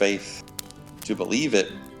enough faith to believe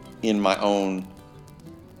it in my own.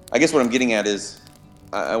 I guess what I'm getting at is,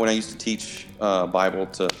 when I used to teach Bible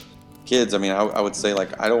to kids, I would say,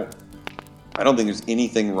 like, I don't think there's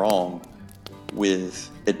anything wrong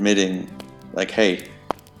with admitting, like, hey,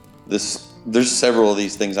 there's several of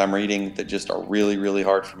these things I'm reading that just are really, really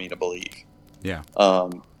hard for me to believe. Yeah.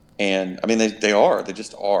 And they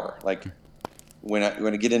just are. Like, when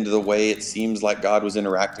I get into the way it seems like God was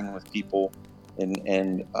interacting with people, and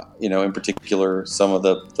in particular some of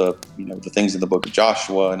the things in the book of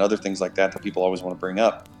Joshua and other things like that people always want to bring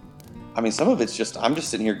up. Some of it's just, I'm just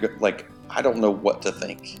sitting here like, I don't know what to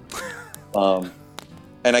think. And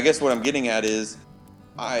I guess what I'm getting at is,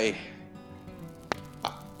 I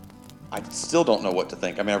still don't know what to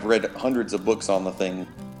think. I've read hundreds of books on the thing,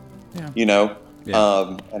 Yeah.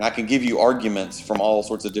 And I can give you arguments from all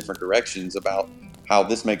sorts of different directions about how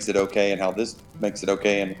this makes it okay and how this makes it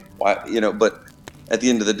okay and why, but at the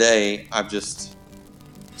end of the day,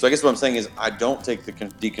 so I guess what I'm saying is, I don't take the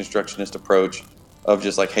deconstructionist approach of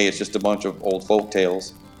just like, hey, it's just a bunch of old folk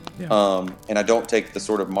tales. Yeah. And I don't take the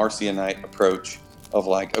sort of Marcionite approach of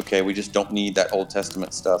like, okay, we just don't need that Old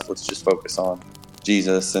Testament stuff. Let's just focus on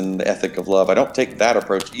Jesus and the ethic of love. I don't take that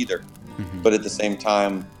approach either. Mm-hmm. But at the same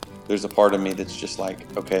time, there's a part of me that's just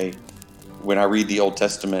like, okay, when I read the Old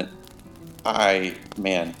Testament, I'm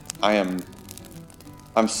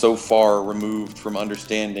so far removed from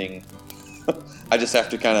understanding. I just have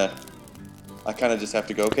to kind of just have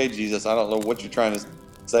to go, okay, Jesus, I don't know what you're trying to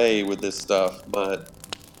say with this stuff, but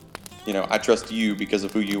I trust you because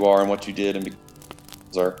of who you are and what you did, and because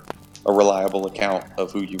are a reliable account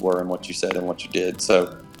of who you were and what you said and what you did.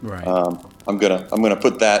 So right. I'm gonna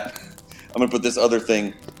put this other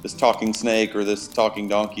thing, this talking snake or this talking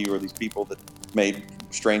donkey or these people that made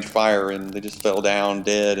strange fire and they just fell down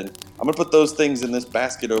dead, and I'm gonna put those things in this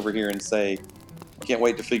basket over here and say, I can't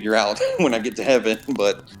wait to figure out when I get to heaven.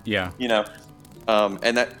 But yeah,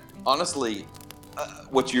 and that honestly,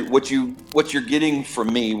 what you're getting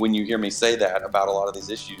from me when you hear me say that about a lot of these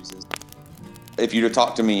issues is, if you'd have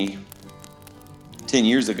talked to me 10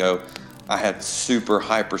 years ago, I had super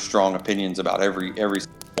hyper strong opinions about every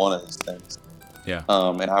one of these things. Yeah.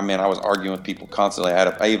 And I was arguing with people constantly.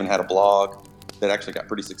 I even had a blog that actually got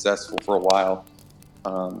pretty successful for a while.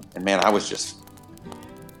 And man, I was just.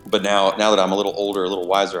 But now that I'm a little older, a little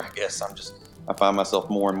wiser, I guess I find myself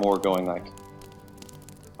more and more going like,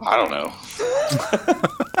 I don't know.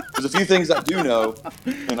 There's a few things I do know,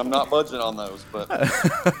 and I'm not budging on those. But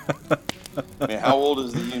how old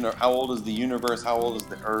is the universe? How old is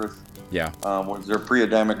the Earth? Yeah. Was there a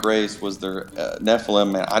pre-Adamic race? Was there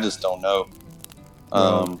Nephilim? Man, I just don't know.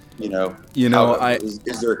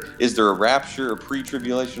 Is there a rapture, a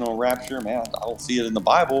pre-tribulational rapture? Man, I don't see it in the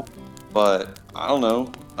Bible, but I don't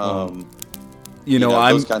know. I'm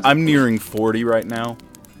nearing 40 right now,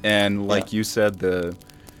 and like you said, the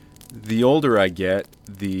older I get,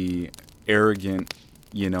 the arrogant,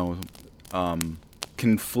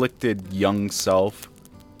 conflicted young self,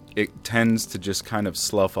 it tends to just kind of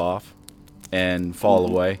slough off and fall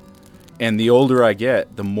away. And the older I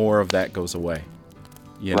get, the more of that goes away.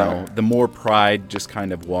 The more pride just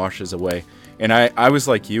kind of washes away. And I was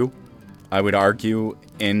like you. I would argue,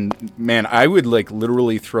 and man, I would like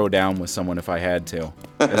literally throw down with someone if I had to,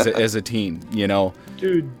 as a teen, you know.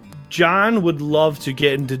 Dude, John would love to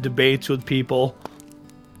get into debates with people.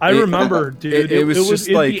 I remember, dude, it'd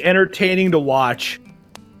be entertaining to watch.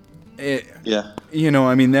 Yeah. You know,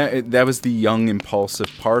 I mean, that was the young, impulsive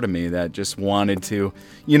part of me that just wanted to,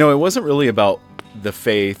 you know, it wasn't really about the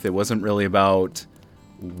faith. It wasn't really about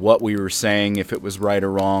what we were saying, if it was right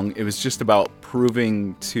or wrong. It was just about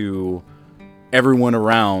proving to everyone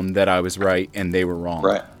around that I was right and they were wrong.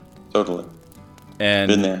 Right. Totally. And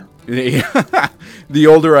been there. The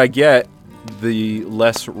older I get, the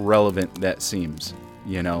less relevant that seems,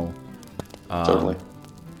 you know. Totally.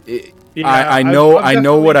 I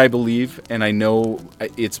know what I believe, and I know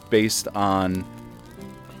it's based on,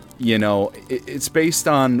 you know, it's based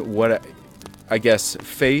on what I guess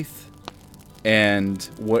faith and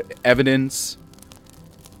what evidence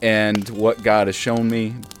and what God has shown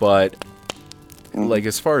me. But like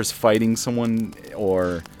as far as fighting someone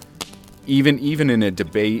or even in a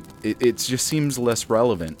debate, it just seems less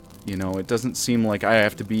relevant. You know, it doesn't seem like I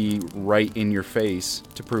have to be right in your face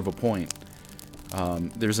to prove a point.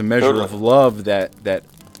 There's a measure of love that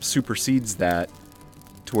supersedes that,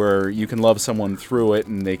 to where you can love someone through it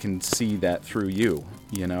and they can see that through you,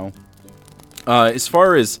 you know? As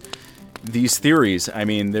far as these theories, I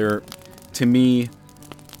mean, to me,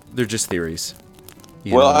 they're just theories.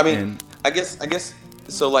 Well, I mean, I guess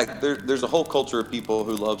so. Like, there's a whole culture of people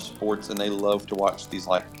who love sports and they love to watch these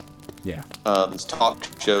these talk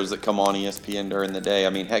shows that come on ESPN during the day.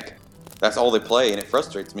 I mean, heck, that's all they play, and it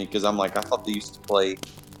frustrates me because I'm like, I thought they used to play,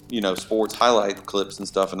 you know, sports highlight clips and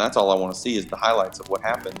stuff, and that's all I want to see is the highlights of what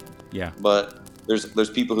happened. Yeah. But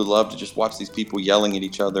there's people who love to just watch these people yelling at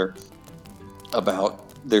each other about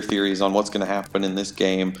their theories on what's going to happen in this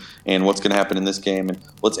game and what's going to happen in this game, and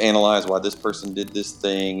let's analyze why this person did this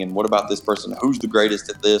thing, and what about this person, who's the greatest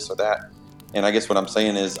at this or that. And I guess what I'm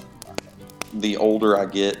saying is, the older I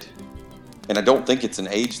get, and I don't think it's an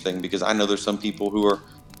age thing, because I know there's some people who are,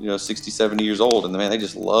 you know, 60, 70 years old, and man, they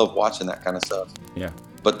just love watching that kind of stuff. Yeah.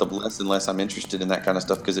 But the less and less I'm interested in that kind of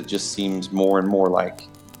stuff, because it just seems more and more like,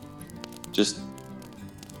 just,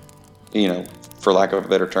 you know, for lack of a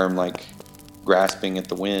better term, like grasping at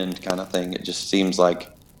the wind kind of thing. It just seems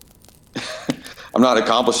like I'm not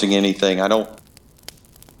accomplishing anything. I don't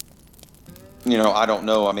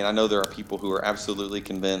know. I mean, I know there are people who are absolutely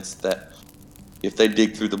convinced that if they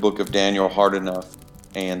dig through the book of Daniel hard enough,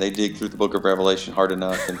 and they dig through the book of Revelation hard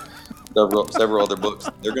enough, and several other books,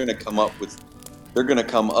 they're going to come up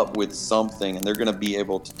with something, and they're going to be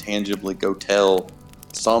able to tangibly go tell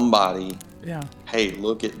somebody, hey,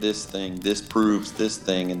 look at this thing. This proves this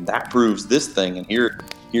thing, and that proves this thing, and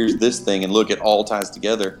here's this thing, and look, it all ties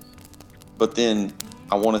together. But then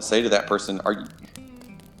I want to say to that person, are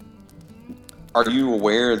you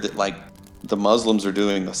aware that, like, the Muslims are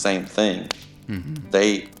doing the same thing? Mm-hmm.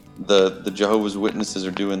 The Jehovah's Witnesses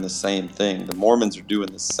are doing the same thing. The Mormons are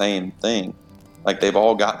doing the same thing. Like, they've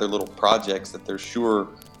all got their little projects that they're sure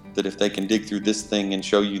that if they can dig through this thing and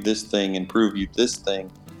show you this thing and prove you this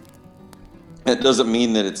thing, it doesn't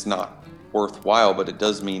mean that it's not worthwhile, but it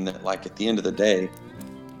does mean that, like, at the end of the day,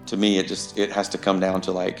 to me, it has to come down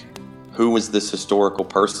to, like, who was this historical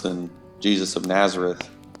person, Jesus of Nazareth,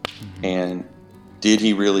 mm-hmm. and did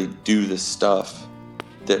he really do this stuff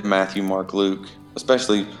that Matthew, Mark, Luke,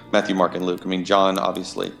 especially Matthew, Mark, and Luke, I mean, John,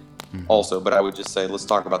 obviously, mm-hmm. also, but I would just say, let's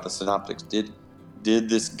talk about the synoptics. Did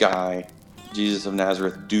this guy, Jesus of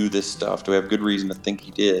Nazareth, do this stuff? Do we have good reason to think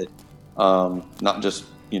he did? Not just,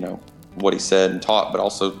 you know, what he said and taught, but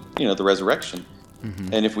also, you know, the resurrection.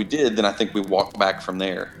 Mm-hmm. And if we did, then I think we walk back from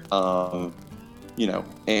there. You know,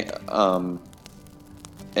 and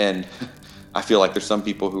I feel like there's some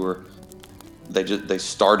people who are, they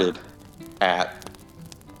started at,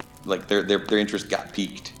 like, their interest got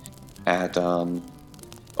piqued at,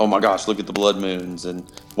 oh my gosh, look at the blood moons, and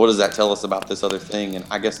what does that tell us about this other thing? And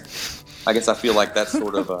I guess I feel like that's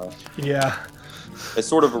sort of a it's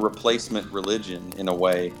sort of a replacement religion in a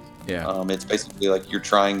way. Yeah. It's basically like you're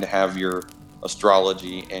trying to have your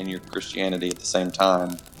astrology and your Christianity at the same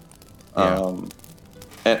time. Yeah.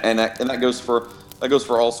 And that goes for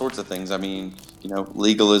all sorts of things. I mean, you know,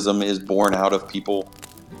 legalism is born out of people,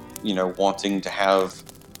 you know, wanting to have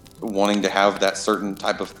that certain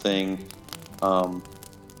type of thing.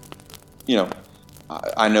 You know,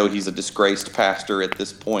 I know he's a disgraced pastor at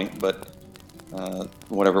this point, but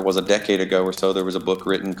whatever it was, a decade ago or so, there was a book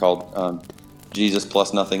written called Jesus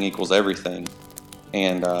Plus Nothing Equals Everything.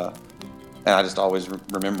 And And I just always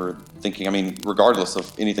remember thinking, I mean, regardless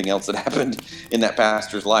of anything else that happened in that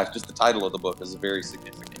pastor's life, just the title of the book is very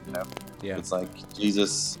significant, you know? Yeah. It's like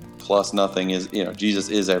Jesus plus nothing is, you know, Jesus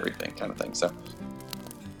is everything kind of thing. So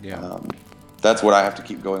Yeah. that's what I have to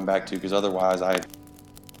keep going back to, because otherwise I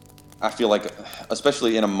feel like,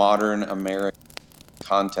 especially in a modern American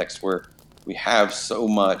context where we have so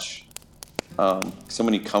much, so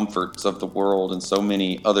many comforts of the world and so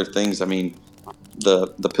many other things. I mean,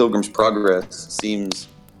 the Pilgrim's Progress seems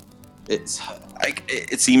it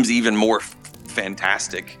seems even more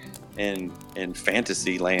fantastic and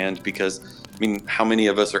fantasy land, because I mean, how many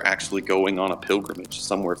of us are actually going on a pilgrimage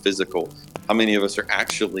somewhere physical? How many of us are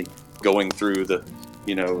actually going through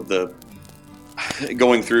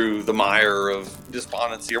going through the mire of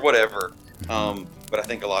despondency or whatever? But I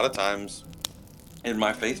think a lot of times in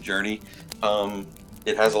my faith journey,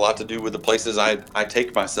 it has a lot to do with the places I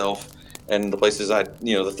take myself, and the places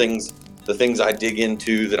the things I dig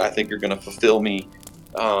into that I think are going to fulfill me,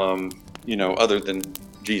 other than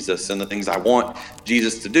Jesus, and the things I want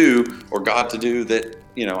Jesus to do or God to do that,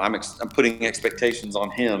 I'm putting expectations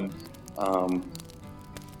on Him. I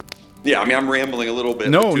mean, I'm rambling a little bit.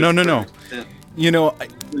 No.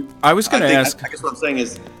 I was going to ask. I guess what I'm saying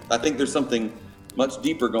is, I think there's something much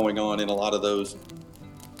deeper going on in a lot of those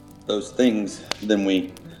things than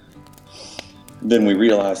we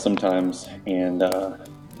realize sometimes, and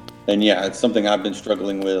yeah, it's something I've been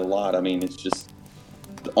struggling with a lot. I mean, it's just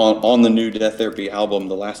on the new Death Therapy album,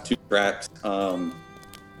 the last two tracks and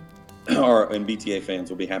BTA fans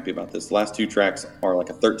will be happy about this. The last two tracks are like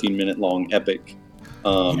a 13-minute long epic,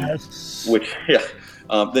 yes. Which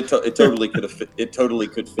it totally could have fit. It totally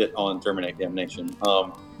could fit on Terminate Damnation.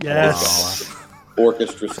 Yes.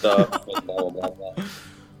 Orchestra stuff and blah blah blah blah.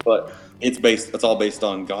 But it's all based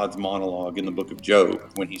on God's monologue in the book of Job,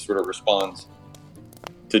 when he sort of responds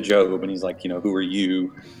to Job, and he's like, who are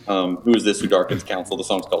you? Who is this who darkens counsel? The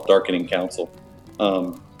song's called Darkening Counsel.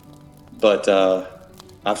 But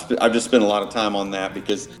I've just spent a lot of time on that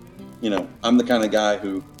because, I'm the kind of guy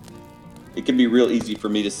who, it can be real easy for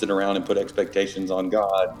me to sit around and put expectations on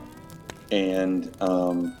God. And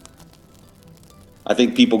I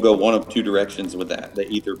think people go one of two directions with that. They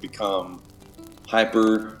either become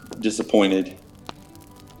hyper disappointed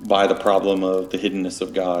by the problem of the hiddenness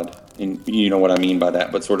of God, and you know what I mean by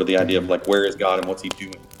that, but sort of the idea of like, where is God and what's He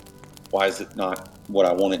doing? Why is it not what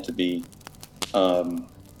I want it to be?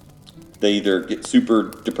 They either get super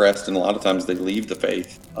depressed, and a lot of times they leave the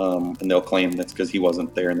faith, and they'll claim that's because He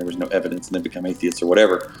wasn't there and there was no evidence, and they become atheists or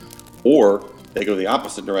whatever. Or they go the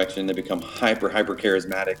opposite direction. They become hyper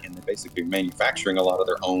charismatic, and they're basically manufacturing a lot of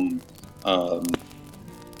their own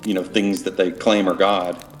things that they claim are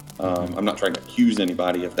God. I'm not trying to accuse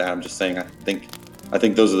anybody of that. I'm just saying I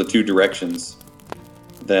think those are the two directions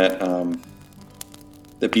that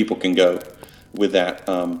that people can go with that,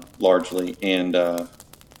 largely. And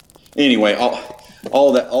anyway,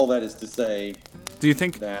 all that is to say. Do you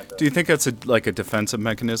think that's a defensive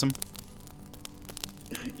mechanism?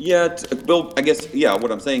 Yeah, Bill. I guess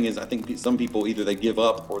what I'm saying is, I think some people either they give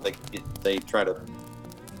up or they try to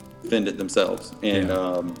defend it themselves. And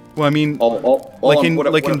well, I mean,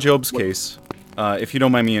 in Job's case, if you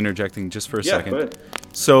don't mind me interjecting just for a second. Go ahead.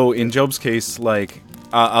 So in Job's case, like,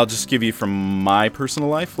 I'll just give you from my personal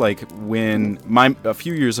life. Like, a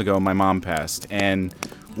few years ago, my mom passed, and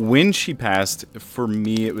when she passed, for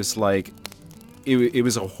me, it was like it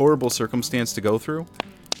was a horrible circumstance to go through,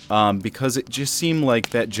 because it just seemed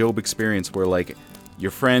like that Job experience where, like,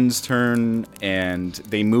 your friends turn and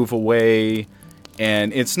they move away.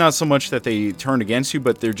 And it's not so much that they turn against you,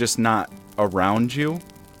 but they're just not around you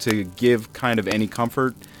to give kind of any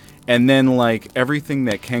comfort. And then, like, everything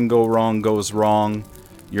that can go wrong goes wrong.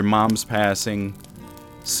 Your mom's passing.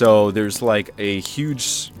 So there's, like, a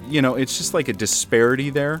huge, it's just like a disparity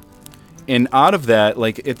there. And out of that,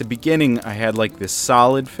 like, at the beginning, I had, like, this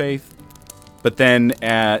solid faith. But then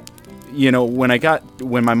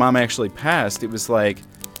when my mom actually passed, it was like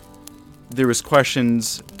there was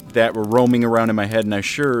questions that were roaming around in my head, and I'm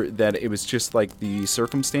sure that it was just like the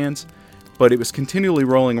circumstance, but it was continually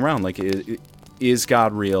rolling around. Like, is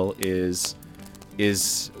God real? Is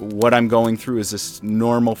what I'm going through, is this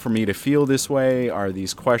normal for me to feel this way? Are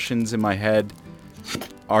these questions in my head,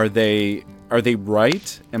 are they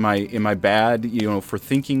right? Am I bad, for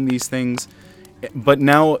thinking these things? But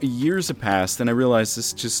now years have passed, and I realized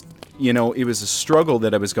this just, it was a struggle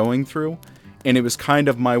that I was going through, and it was kind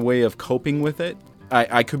of my way of coping with it.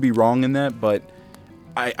 I could be wrong in that, but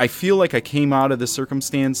I feel like I came out of the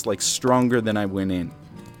circumstance like stronger than I went in.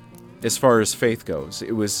 As far as faith goes,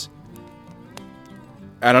 it was,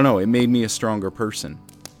 I don't know, it made me a stronger person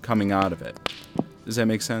coming out of it. Does that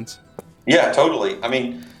make sense? Yeah, totally. I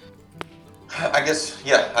mean, I guess,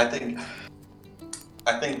 yeah, I think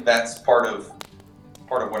that's part of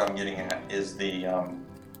what I'm getting at is the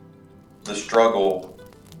struggle.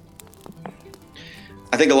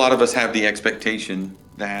 I think a lot of us have the expectation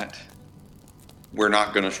that we're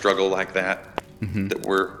not going to struggle like that. Mm-hmm. That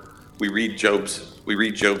we read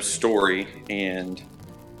Job's story and,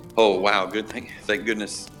 oh wow, thank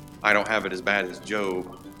goodness I don't have it as bad as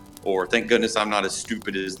Job, or thank goodness I'm not as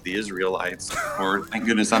stupid as the Israelites, or thank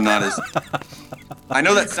goodness I'm not as. I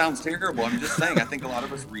know that sounds terrible. I'm just saying. I think a lot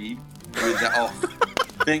of us read that. Oh,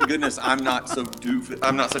 thank goodness I'm not such a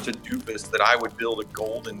doofus that I would build a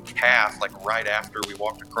golden calf like right after we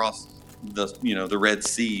walked across the Red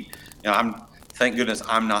Sea. Thank goodness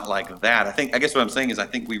I'm not like that. I guess what I'm saying is I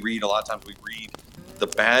think we read a lot of times we read the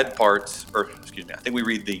bad parts, I think we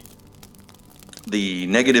read the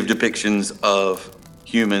negative depictions of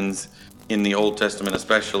humans in the Old Testament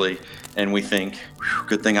especially, and we think,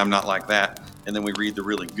 good thing I'm not like that. And then we read the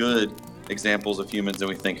really good examples of humans and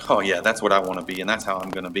we think, oh yeah, that's what I want to be and that's how I'm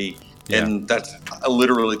going to be. Yeah. And that's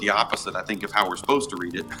literally the opposite, I think, of how we're supposed to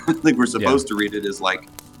read it. I think we're supposed to read it as like,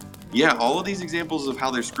 yeah, all of these examples of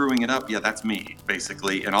how they're screwing it up, yeah, that's me,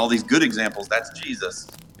 basically. And all these good examples, that's Jesus.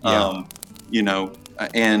 Yeah.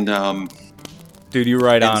 Dude, you're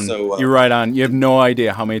right on. So, you're right on. You have no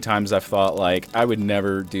idea how many times I've thought, like, I would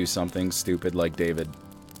never do something stupid like David.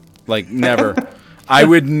 Like, never. I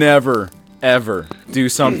would never, ever do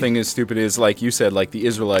something as stupid as, like you said, like the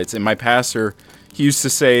Israelites. And my pastor, he used to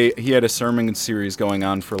say, he had a sermon series going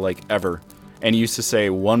on for, like, ever. And he used to say,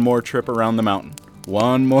 one more trip around the mountain.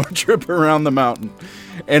 One more trip around the mountain.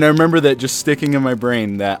 And I remember that just sticking in my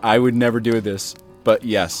brain that I would never do this. But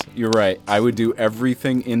yes, you're right. I would do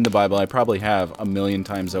everything in the Bible. I probably have 1,000,000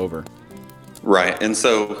 times over. Right. And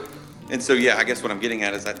so yeah, I guess what I'm getting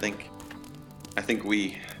at is I think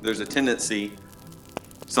there's a tendency,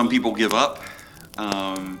 some people give up,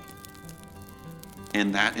 and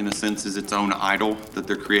that in a sense is its own idol that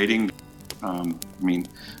they're creating.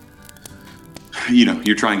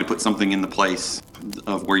 You're trying to put something in the place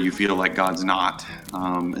of where you feel like God's not.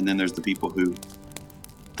 And then there's the people who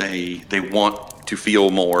they want to feel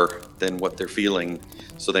more than what they're feeling,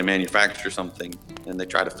 so they manufacture something and they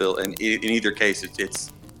try to fill. And in either case,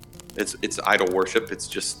 it's idol worship. It's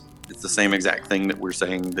the same exact thing that we're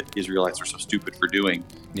saying that Israelites are so stupid for doing.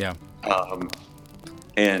 Yeah.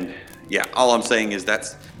 And yeah, all I'm saying is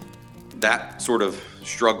that sort of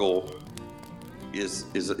struggle is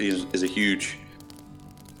a huge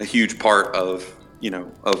part of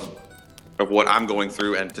what I'm going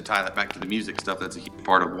through. And to tie that back to the music stuff, that's a huge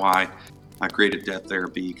part of why I created Death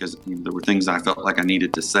Therapy, because there were things I felt like I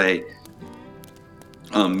needed to say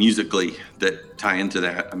musically that tie into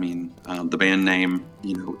that. I mean, the band name,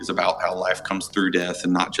 is about how life comes through death,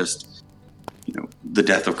 and not just, the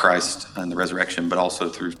death of Christ and the resurrection, but also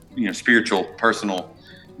through, spiritual, personal,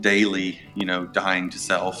 daily, dying to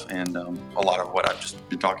self. And a lot of what I've just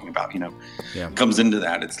been talking about, comes into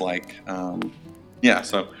that. It's like,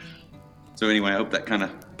 So anyway, I hope that kind of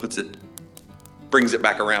brings it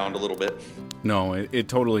back around a little bit. No, it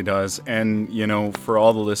totally does. And, for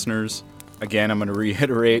all the listeners, again, I'm going to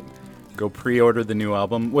reiterate, go pre-order the new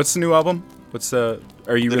album. What's the new album?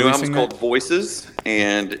 Are you releasing it? The new album's called Voices,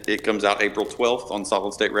 and it comes out April 12th on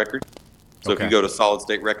Solid State Records. So If you go to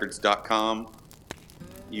solidstaterecords.com,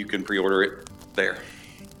 you can pre-order it there.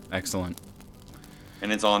 Excellent.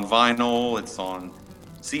 And it's on vinyl, it's on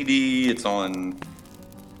CD, it's on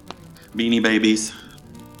Beanie Babies.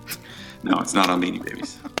 No, it's not on Beanie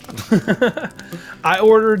Babies. I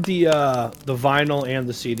ordered the vinyl and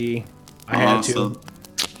the CD. I had to.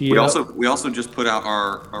 Yeah. We also just put out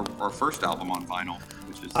our first album on vinyl,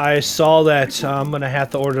 which is. I saw that. I'm gonna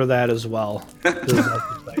have to order that as well.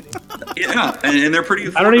 Yeah, and they're pretty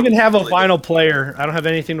affordable. I don't even have a vinyl player. I don't have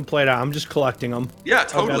anything to play it on. I'm just collecting them. Yeah,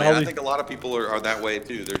 totally. I think a lot of people are that way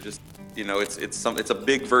too. They're just, it's a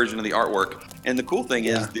big version of the artwork. And the cool thing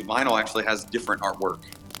is the vinyl actually has different artwork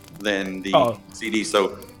than the CD,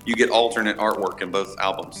 so you get alternate artwork in both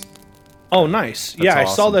albums. Oh, nice. That's awesome.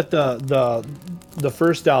 I saw that the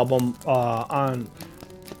first album on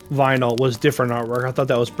vinyl was different artwork. I thought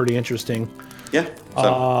that was pretty interesting. Yeah.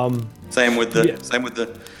 So, same with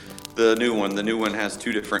the new one. The new one has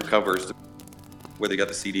two different covers, whether you got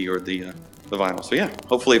the CD or the vinyl. So yeah,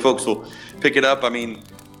 hopefully folks will pick it up. I mean,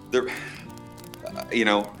 to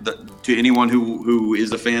anyone who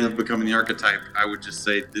is a fan of Becoming the Archetype, I would just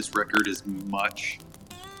say this record is much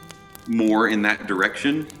more in that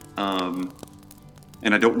direction.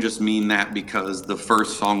 And I don't just mean that because the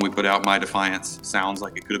first song we put out, My Defiance, sounds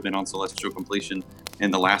like it could have been on Celestial Completion,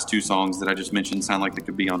 and the last two songs that I just mentioned sound like they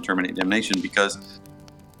could be on Terminate Damnation, because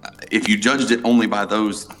if you judged it only by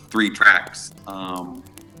those three tracks,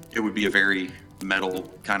 it would be a very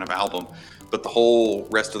metal kind of album. But the whole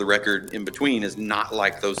rest of the record in between is not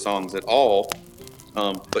like those songs at all.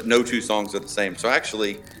 But no two songs are the same. So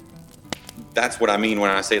actually, that's what I mean when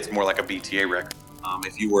I say it's more like a BTA record.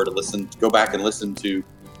 If you were to go back and listen to,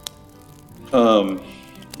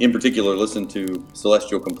 in particular, listen to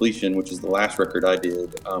Celestial Completion, which is the last record I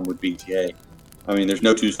did with BTA. I mean, there's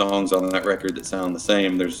no two songs on that record that sound the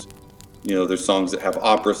same. There's songs that have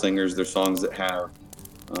opera singers. There's songs that have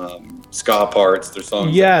ska parts. There's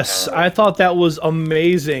songs. Yes, I thought that was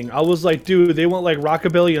amazing. I was like, dude, they went like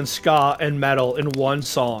rockabilly and ska and metal in one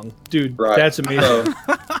song, dude. Right. That's amazing.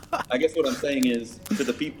 I guess what I'm saying is, to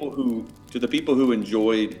the people who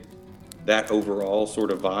enjoyed that overall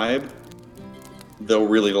sort of vibe, they'll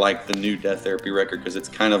really like the new Death Therapy record, because it's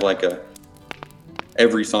kind of like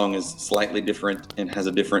every song is slightly different and has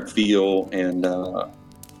a different feel. And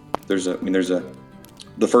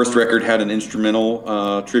the first record had an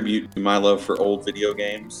instrumental tribute to my love for old video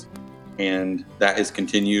games, and that is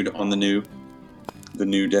continued on the new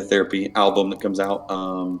Death Therapy album that comes out.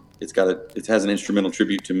 It has an instrumental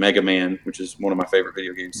tribute to Mega Man, which is one of my favorite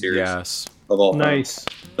video game series of all time. Nice.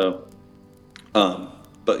 So, I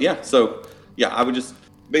would just,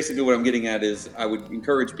 basically what I'm getting at is, I would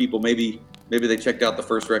encourage people, maybe they checked out the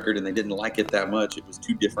first record and they didn't like it that much. It was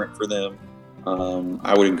too different for them.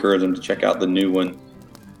 I would encourage them to check out the new one.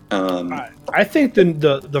 I think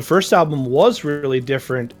the first album was really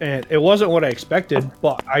different, and it wasn't what I expected,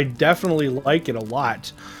 but I definitely like it a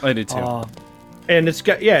lot. I did too. And it's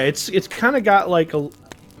kind of got like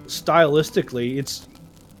stylistically,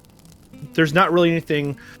 there's not really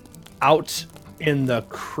anything out in the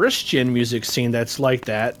Christian music scene that's like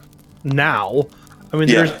that now. I mean,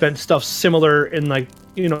 there's been stuff similar in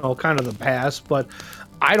kind of the past, but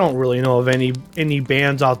I don't really know of any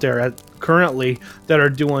bands out there currently that are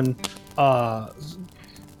doing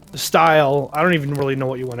style. I don't even really know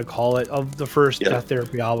what you want to call it, of the first Death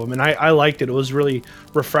Therapy album, and I liked it. It was really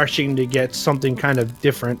refreshing to get something kind of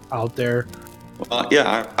different out there.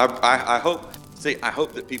 I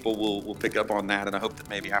hope that people will pick up on that, and I hope that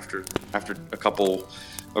maybe after a couple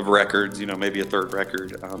of records, maybe a third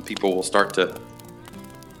record, people will start to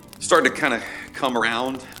kind of come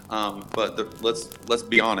around. But let's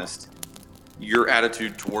be honest, your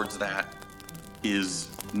attitude towards that is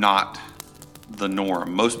not the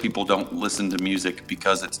norm. Most people don't listen to music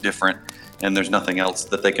because it's different and there's nothing else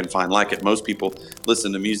that they can find like it. Most people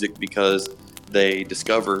listen to music because they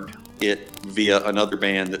discovered it via another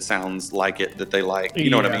band that sounds like it, that they like.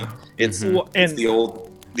 You know what I mean? It's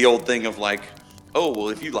the old thing of like, oh, well,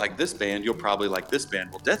 if you like this band, you'll probably like this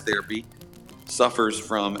band. Well, Death Therapy suffers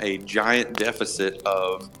from a giant deficit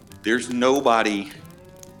of, there's nobody.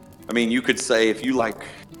 I mean, you could say if you like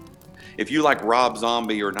Rob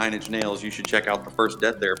Zombie or Nine Inch Nails, you should check out the first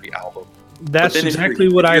Death Therapy album. That's exactly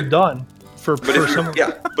what I've done for some.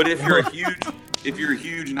 Yeah, but if you're a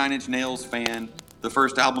huge Nine Inch Nails fan, the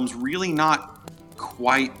first album's really not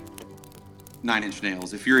quite Nine Inch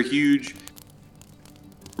Nails. If you're a huge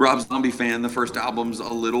Rob Zombie fan, the first album's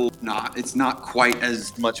it's not quite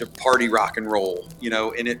as much of party rock and roll,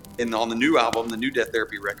 and on the new album, the new Death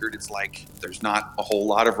Therapy record, it's like there's not a whole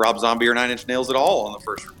lot of Rob Zombie or Nine Inch Nails at all on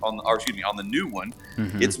the new one.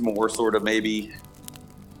 Mm-hmm. It's more sort of maybe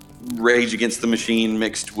Rage Against the Machine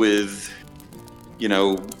mixed with,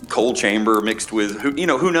 Cold Chamber mixed with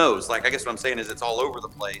who knows? Like, I guess what I'm saying is it's all over the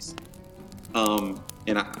place.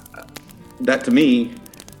 That to me,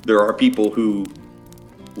 there are people who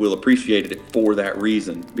will appreciate it for that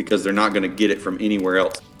reason, because they're not going to get it from anywhere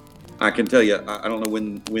else. I can tell you, I don't know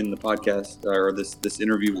when the podcast or this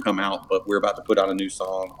interview will come out, but we're about to put out a new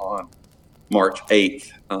song on March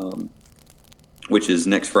 8th, which is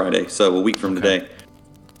next Friday, so a week from today.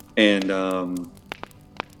 And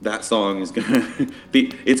that song is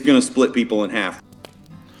it's gonna split people in half.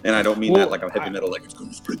 And I don't mean that like a heavy metal, like it's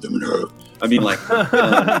gonna split them in half. I mean like,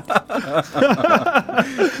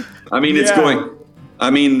 I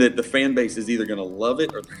mean that the fan base is either going to love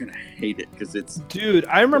it or they're going to hate it, because it's... Dude,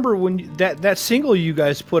 I remember when that single you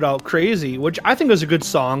guys put out, Crazy, which I think was a good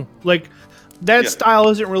song. Like, that style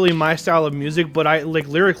isn't really my style of music, but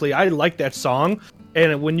lyrically, I like that song.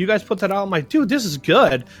 And when you guys put that out, I'm like, dude, this is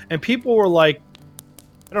good. And people were like,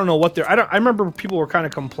 I don't know what I remember people were kind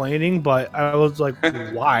of complaining, but I was like,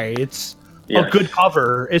 why? It's a good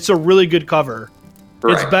cover. It's a really good cover.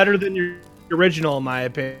 Right. It's better than your original, in my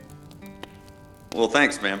opinion. Well,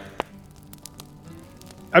 thanks, man.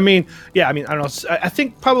 I mean, yeah, I don't know. I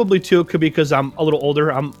think probably too could be because I'm a little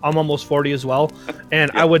older. I'm almost 40 as well, and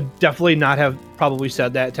I would definitely not have probably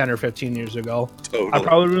said that 10 or 15 years ago. Totally. I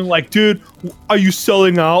probably would have been like, dude, are you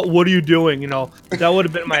selling out? What are you doing? You know, that would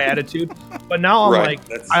have been my attitude. But now I'm Right,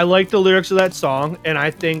 like, I like the lyrics of that song, and I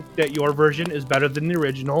think that your version is better than the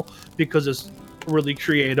original because it's really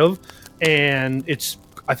creative, and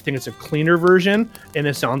I think it's a cleaner version, and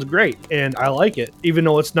it sounds great, and I like it, even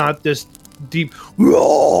though it's not this deep.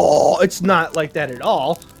 It's not like that at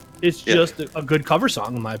all. It's just a good cover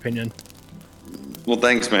song, in my opinion. Well,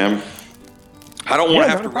 thanks, man. I don't want to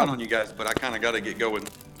have to run problem. on you guys, but I kind of got to get going.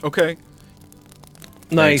 Okay.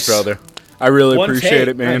 Nice, Thanks, brother. I really One appreciate take,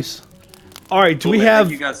 it, man. nice. All right, do Cool, we man. have?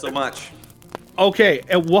 Thank you guys so much. Okay,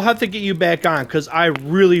 and we'll have to get you back on because I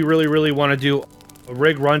really, really, really want to do a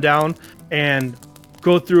rig rundown and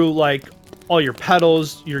go through like all your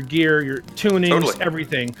pedals, your gear, your tunings, Totally.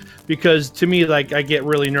 everything. Because to me, like I get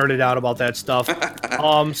really nerded out about that stuff.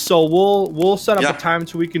 So we'll set up Yeah. a time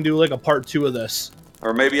so we can do like a part 2 of this.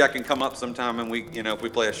 Or maybe I can come up sometime and we, if we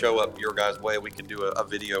play a show up your guys' way, we can do a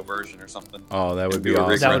video version or something. Oh, that would be Do a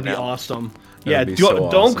rig awesome. That would be rundown. awesome. That Yeah, would be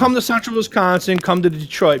don't so awesome. come to Central Wisconsin. Come to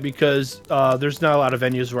Detroit because there's not a lot of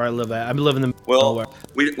venues where I live at. I'm living in the middle of Well,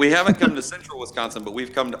 nowhere. we haven't come to Central Wisconsin, but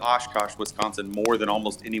we've come to Oshkosh, Wisconsin more than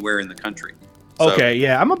almost anywhere in the country. So, Okay,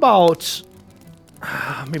 yeah, I'm about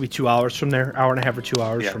maybe 2 hours from there, hour and a half or 2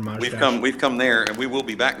 hours Yeah, from Oshkosh. we've come there, and we will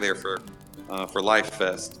be back there for Life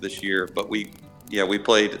Fest this year. But we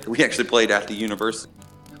actually played at the University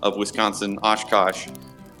of Wisconsin Oshkosh,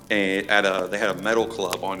 and they had a metal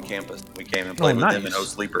club on campus. We came and played with them in nice. O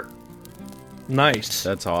Sleeper. Nice.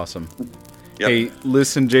 That's awesome. Yep. Hey,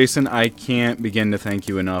 listen, Jason, I can't begin to thank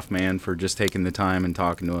you enough, man, for just taking the time and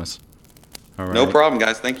talking to us. All right. No problem,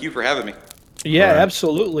 guys. Thank you for having me. Yeah, All right.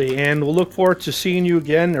 absolutely. And we'll look forward to seeing you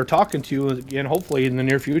again or talking to you again, hopefully in the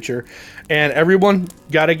near future. And everyone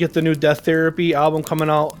got to get the new Death Therapy album coming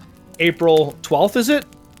out April 12th, is it?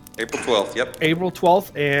 April 12th. Yep. April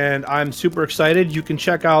 12th. And I'm super excited. You can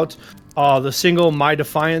check out the single My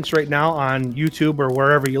Defiance right now on YouTube or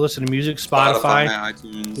wherever you listen to music, Spotify.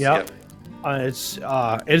 iTunes. Yep.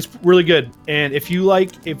 It's really good. And if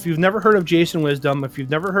you've never heard of Jason Wisdom, if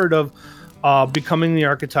you've never heard of Becoming the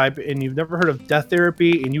Archetype, and you've never heard of Death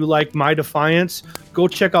Therapy, and you like My Defiance, go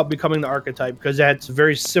check out Becoming the Archetype because that's a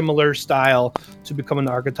very similar style to Becoming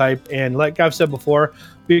the Archetype. And like I've said before,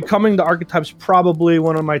 Becoming the Archetype is probably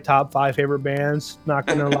one of my top 5 favorite bands. Not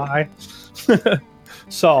gonna lie.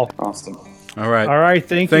 So, Awesome. All right. all right,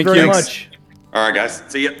 thank you Thank very you. much. All right, guys.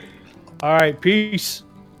 See ya. All right, peace.